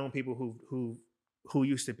 I've known people who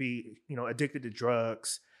used to be, addicted to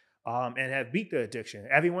drugs and have beat the addiction.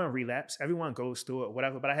 Everyone relapse, everyone goes through it,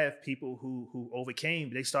 whatever. But I have people who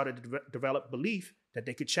overcame, they started to develop belief that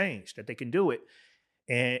they could change, that they can do it.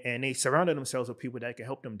 And they surrounded themselves with people that can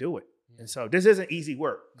help them do it. And so this isn't easy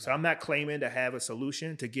work. So I'm not claiming to have a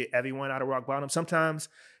solution to get everyone out of rock bottom. Sometimes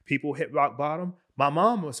people hit rock bottom. My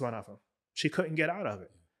mom was one of them. She couldn't get out of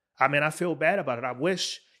it. I mean, I feel bad about it.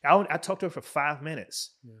 I talked to her for 5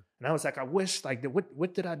 minutes. Yeah. And I was like, I wish, like,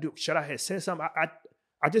 what did I do? Should I have said something?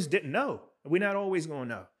 I just didn't know. We're not always going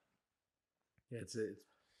to know. Yeah,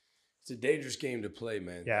 it's a dangerous game to play,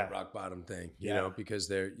 man. Yeah. That rock bottom thing, because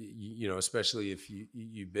they're, especially if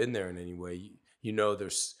you've been there in any way,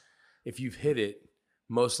 there's, if you've hit it,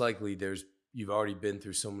 most likely you've already been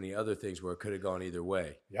through so many other things where it could have gone either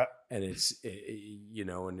way. Yeah. And it's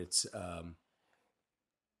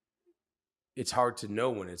it's hard to know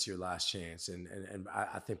when it's your last chance. And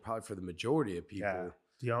I think probably for the majority of people.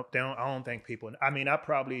 Yeah. I don't think people, I mean, I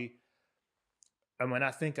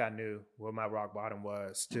think I knew where my rock bottom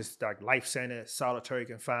was, just like life sentence, solitary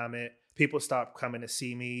confinement. People stopped coming to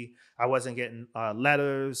see me. I wasn't getting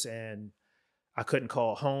letters, and I couldn't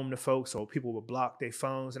call home to folks, or people would block their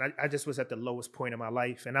phones. And I just was at the lowest point in my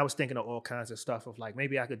life. And I was thinking of all kinds of stuff of like,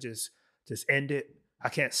 maybe I could just end it. I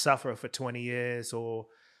can't suffer for 20 years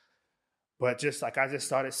but just like, I just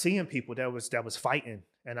started seeing people that was fighting.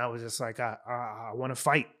 And I was just like, I want to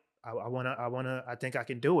fight. I think I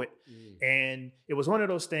can do it. And it was one of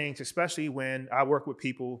those things, especially when I work with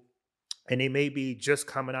people and they may be just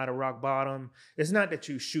coming out of rock bottom. It's not that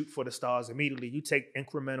you shoot for the stars immediately. You take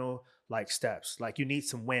incremental like steps. Like you need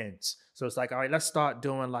some wins. So it's like, all right, let's start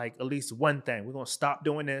doing like at least one thing. We're going to stop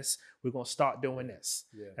doing this. We're going to start doing this.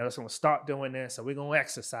 Yeah. And we're going to start doing this. And we're going to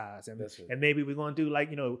exercise. And maybe we're going to do like,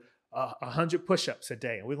 100 push-ups a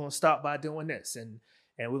day. And we're going to start by doing this. And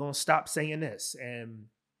we're going to stop saying this. And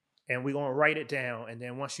we're going to write it down. And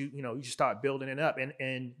then once you start building it up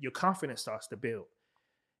and your confidence starts to build.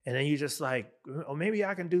 And then you just like, or maybe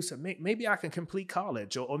I can do some, maybe I can complete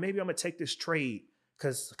college, or maybe I'm going to take this trade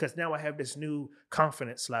because now I have this new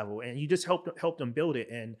confidence level. And you just help them build it.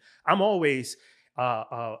 And I'm always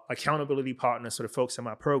accountability partners for the folks in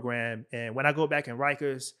my program. And when I go back in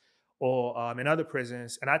Rikers or in other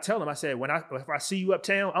prisons, and I tell them, I said, if I see you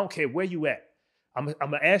uptown, I don't care where you at. I'm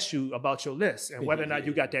gonna ask you about your list and whether or not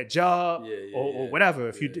you got that job or whatever.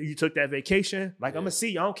 If you took that vacation, like I'm gonna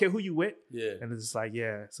see you. I don't care who you with. Yeah. And it's just like,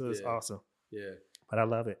 so it's awesome. Yeah. But I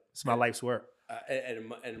love it. It's my life's work. And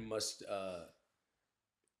it must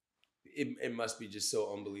it must be just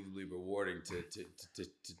so unbelievably rewarding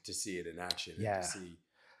to see it in action. Yeah. And to see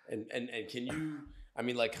and can you, I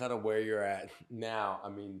mean, like kind of where you're at now, I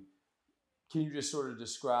mean, can you just sort of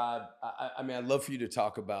describe, I mean, I'd love for you to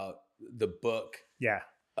talk about the book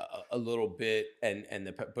a little bit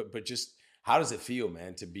but just how does it feel,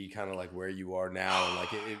 man, to be kind of like where you are now? And like,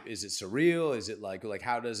 is it surreal? Is it like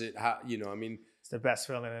how does it, I mean, it's the best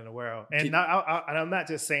feeling in the world. And I'm not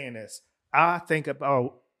just saying this. I think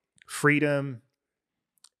about freedom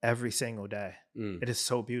every single day. It is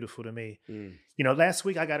so beautiful to me. Last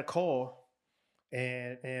week I got a call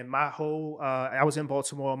and my whole, I was in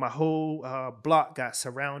Baltimore, my whole block got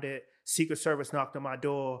surrounded. Secret Service knocked on my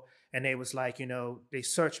door and they was like, they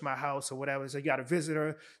searched my house or whatever. So you got a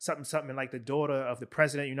visitor, something like the daughter of the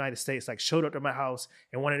president of the United States, like showed up to my house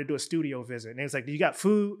and wanted to do a studio visit. And they was like, do you got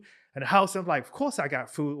food in the house? I'm like, of course I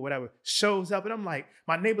got food or whatever. Shows up and I'm like,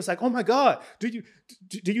 my neighbor's like, oh my God, do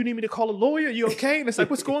you need me to call a lawyer? You okay? And it's like,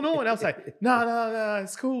 what's going on? And I was like, no,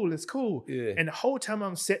 it's cool. Yeah. And the whole time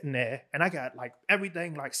I'm sitting there and I got like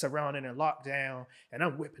everything like surrounded and locked down and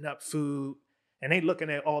I'm whipping up food. And they looking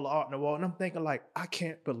at all the art on the wall, and I'm thinking like, I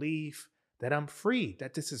can't believe that I'm free,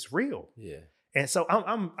 that this is real. Yeah. And so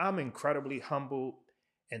I'm incredibly humbled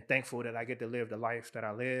and thankful that I get to live the life that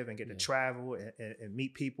I live and get to travel and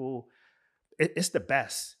meet people. It's the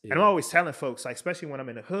best. Yeah. And I'm always telling folks, like, especially when I'm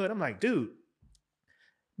in the hood, I'm like, dude,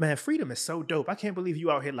 man, freedom is so dope. I can't believe you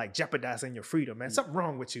out here like jeopardizing your freedom, man. Something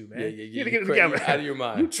wrong with you, man. Yeah. You gotta get it together. Out of your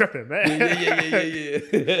mind. You tripping, man.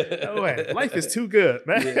 Yeah. No way. Life is too good,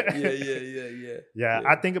 man. Yeah.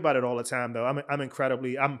 I think about it all the time, though.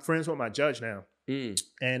 I'm friends with my judge now.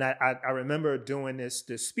 And I remember doing this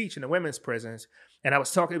speech in the women's prisons, and I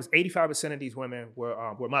was talking, it was 85% of these women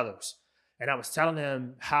were mothers. And I was telling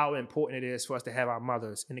them how important it is for us to have our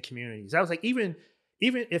mothers in the communities. I was like, even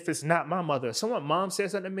if it's not my mother, if someone mom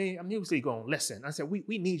says something to me, I'm usually going to listen. I said,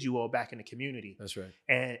 we need you all back in the community. That's right.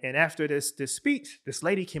 And after this speech, this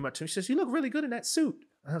lady came up to me. She says, you look really good in that suit.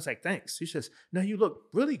 And I was like, thanks. She says, no, you look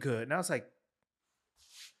really good. And I was like,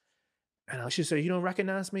 and she said, you don't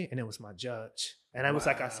recognize me? And it was my judge. And I was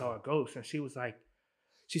like, I saw a ghost. And she was like,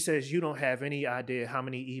 she says, you don't have any idea how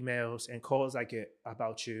many emails and calls I get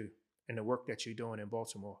about you and the work that you're doing in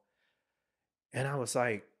Baltimore. And I was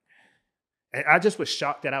like, and I just was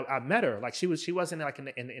shocked that I met her. Like she wasn't like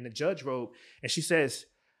in the judge robe. And she says,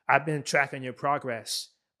 I've been tracking your progress.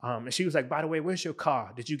 And she was like, by the way, where's your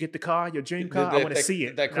car? Did you get the car, your dream car? I want to see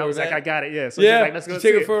it. And I was like, I got it. Yeah. So like, let's go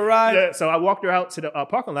take her for a ride. Yeah. So I walked her out to the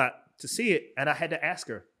parking lot to see it. And I had to ask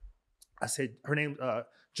her. I said, her name's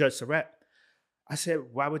Judge Surratt. I said,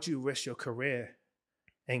 why would you risk your career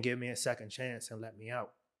and give me a second chance and let me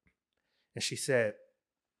out? And she said,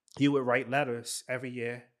 you would write letters every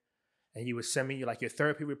year. And you would send me like your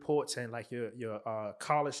therapy reports and like your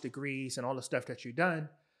college degrees and all the stuff that you've done.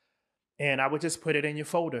 And I would just put it in your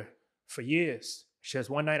folder for years. She says,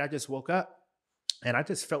 one night I just woke up and I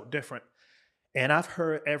just felt different. And I've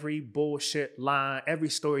heard every bullshit line, every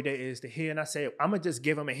story there is to hear. And I say, I'm going to just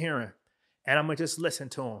give him a hearing and I'm going to just listen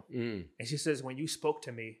to him. Mm. And she says, when you spoke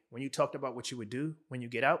to me, when you talked about what you would do when you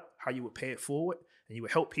get out, how you would pay it forward and you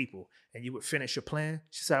would help people and you would finish your plan,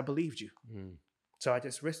 she said, I believed you. Mm. So I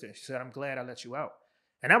just risked it. She said, I'm glad I let you out.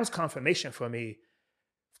 And that was confirmation for me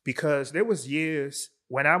because there was years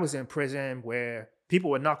when I was in prison where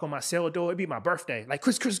people would knock on my cell door. It'd be my birthday. Like,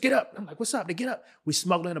 Chris, get up. I'm like, what's up? They get up. We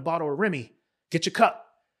smuggling a bottle of Remy. Get your cup.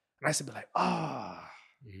 And I used to be like,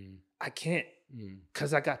 I can't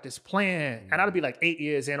because I got this plan. And I'd be like 8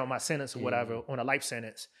 years in on my sentence or whatever, on a life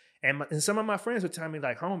sentence. And some of my friends would tell me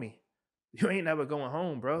like, homie, you ain't never going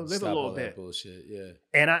home, bro. Live Stop a little all bit. That bullshit, yeah.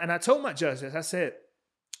 And I told my judge this. I said,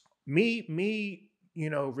 me,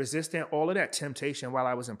 resisting all of that temptation while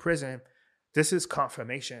I was in prison, this is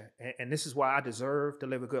confirmation. And this is why I deserve to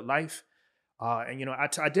live a good life.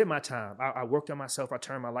 I did my time. I worked on myself. I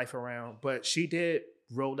turned my life around. But she did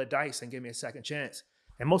roll the dice and give me a second chance.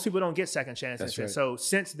 And most people don't get second chances. That's right. And so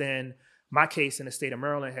since then, my case in the state of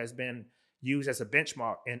Maryland has been used as a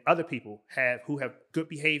benchmark. And other people who have good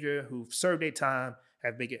behavior, who've served their time,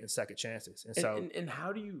 have been getting second chances. And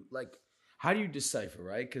how do you decipher,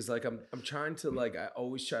 right? Because like I'm trying to I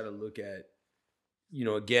always try to look at,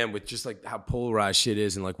 again, with just like how polarized shit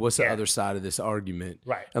is and like what's the other side of this argument.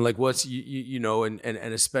 Right. And like what's, and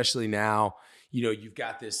especially now, you've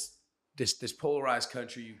got this polarized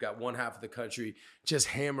country. You've got one half of the country just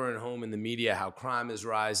hammering home in the media how crime is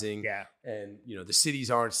rising. Yeah. And, the cities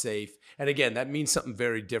aren't safe. And again, that means something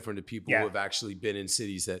very different to people who have actually been in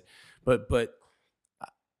cities but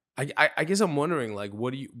I guess I'm wondering, like,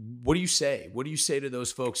 what do you say? What do you say to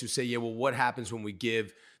those folks who say, yeah, well, what happens when we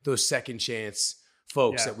give those second chance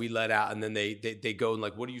folks that we let out and then they go and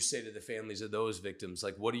like, what do you say to the families of those victims?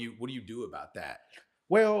 Like, what do you do about that?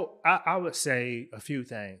 Well, I would say a few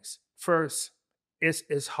things. First,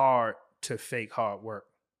 it's hard to fake hard work.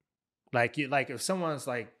 Like if someone's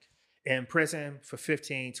like in prison for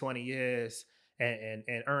 15, 20 years and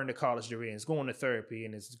earn a college degree and is going to therapy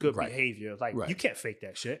and it's good behavior, you can't fake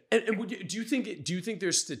that shit. And do you think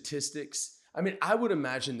there's statistics? I mean, I would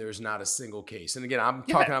imagine there's not a single case. And again, I'm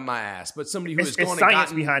talking on my ass, but somebody who has gone and gotten... It's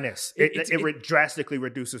science behind this. It drastically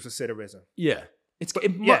reduces recidivism. Yeah.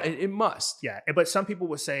 It must. Yeah. But some people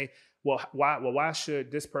would say, well, why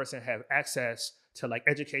should this person have access to like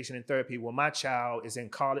education and therapy? Well, my child is in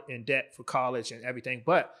debt for college and everything.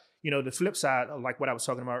 But, the flip side, like what I was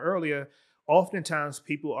talking about earlier, oftentimes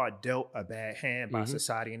people are dealt a bad hand by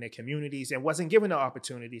society and their communities and wasn't given the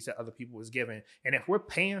opportunities that other people was given. And if we're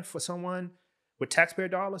paying for someone with taxpayer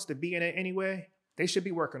dollars to be in it anyway, they should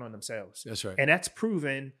be working on themselves. That's right. And that's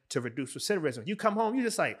proven to reduce recidivism. You come home, you're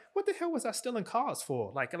just like, what the hell was I stealing cars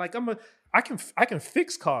for? I can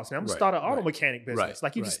fix cars now. I'm gonna start an auto mechanic business.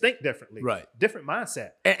 Like you just think differently. Right. Different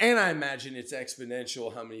mindset. And I imagine it's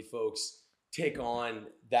exponential how many folks take on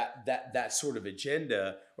that sort of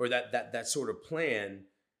agenda or that sort of plan.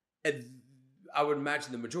 And I would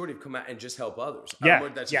imagine the majority have come out and just help others.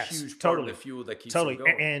 That's a huge part of the fuel that keeps them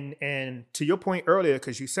going. And to your point earlier,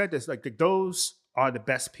 because you said this, like those are the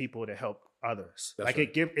best people to help others. That's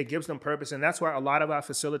right. It gives them purpose. And that's why a lot of our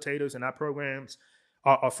facilitators and our programs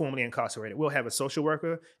are formerly incarcerated. We'll have a social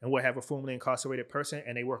worker and we'll have a formerly incarcerated person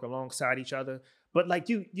and they work alongside each other. But like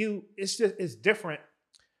it's different.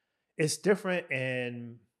 It's different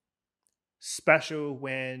and special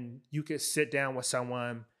when you can sit down with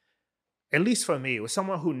someone, at least for me, with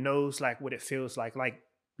someone who knows like what it feels like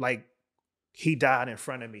he died in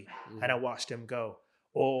front of me and I watched him go.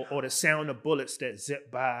 Or the sound of bullets that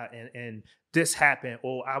zip by and this happened,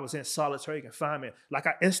 or I was in solitary confinement. Like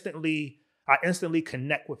I instantly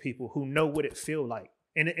connect with people who know what it feels like.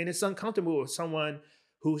 And it's uncomfortable with someone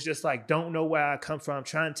who's just like, don't know where I come from,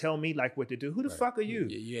 trying to tell me like what to do. Who the fuck are you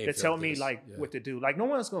to tell me what to do? Like no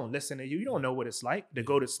one's gonna listen to you. You don't know what it's like to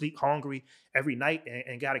go to sleep hungry every night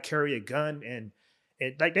and gotta carry a gun and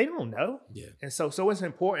like they don't know. Yeah. And so it's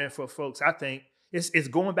important for folks, I think, it's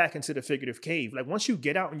going back into the figurative cave. Like once you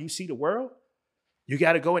get out and you see the world, you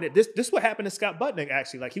got to go in it. This is what happened to Scott Butnick,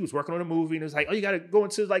 actually. Like he was working on a movie and it was like, oh, you got to go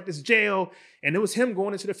into like this jail. And it was him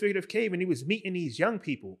going into the figurative cave and he was meeting these young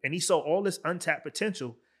people and he saw all this untapped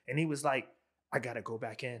potential. And he was like, I got to go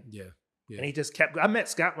back in. Yeah. And he just I met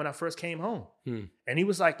Scott when I first came home. And he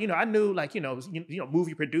was like, I knew like,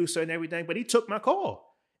 movie producer and everything, but he took my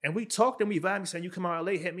call and we talked and we vibed. He said, you come out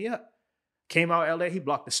LA, hit me up. Came out LA, he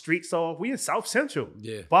blocked the streets off. We in South Central.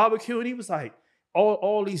 Yeah. Barbecue. And he was like,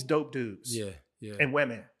 all these dope dudes. Yeah. And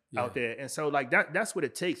women out there. And so like that's what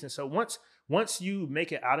it takes. And so once you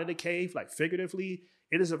make it out of the cave, like figuratively,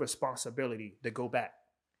 it is a responsibility to go back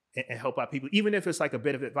and help out people, even if it's like a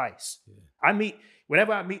bit of advice. Yeah.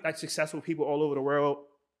 Whenever I meet like successful people all over the world,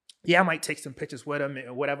 I might take some pictures with them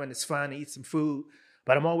and whatever, and it's fun to eat some food.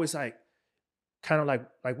 But I'm always like, kind of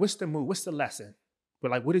like what's the move? What's the lesson? But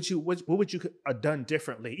like, what would you have done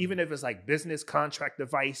differently? Even if it's like business contract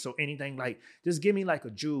advice or anything, like just give me like a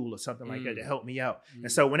jewel or something like that to help me out.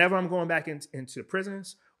 And so whenever I'm going back into the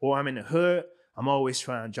prisons or I'm in the hood, I'm always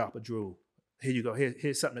trying to drop a jewel. Here you go.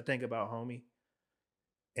 Here's something to think about, homie.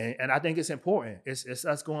 And I think it's important. It's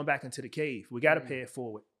us going back into the cave. We got to pay it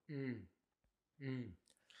forward.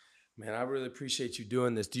 Man, I really appreciate you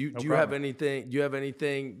doing this. Do you have anything? Do you have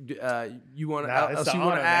anything you want to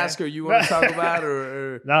ask or you want to talk about?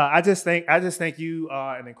 Or No, I just think you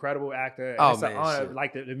are an incredible actor. Oh, it's man, an honor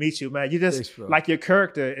like to meet you, man. You just thanks, like your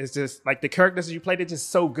character is just like the characters you played are just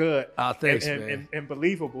so good. Oh, thanks, man. And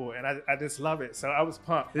believable, and I just love it. So I was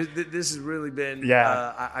pumped. This has really been.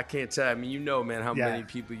 I can't tell. I mean, you know, man, how many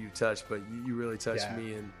people you touched, but you really touched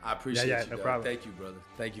me, and I appreciate you. No problem. Thank you, brother.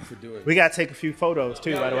 Thank you for doing it. We gotta take a few photos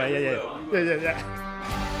too, by the way.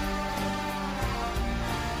 Yeah.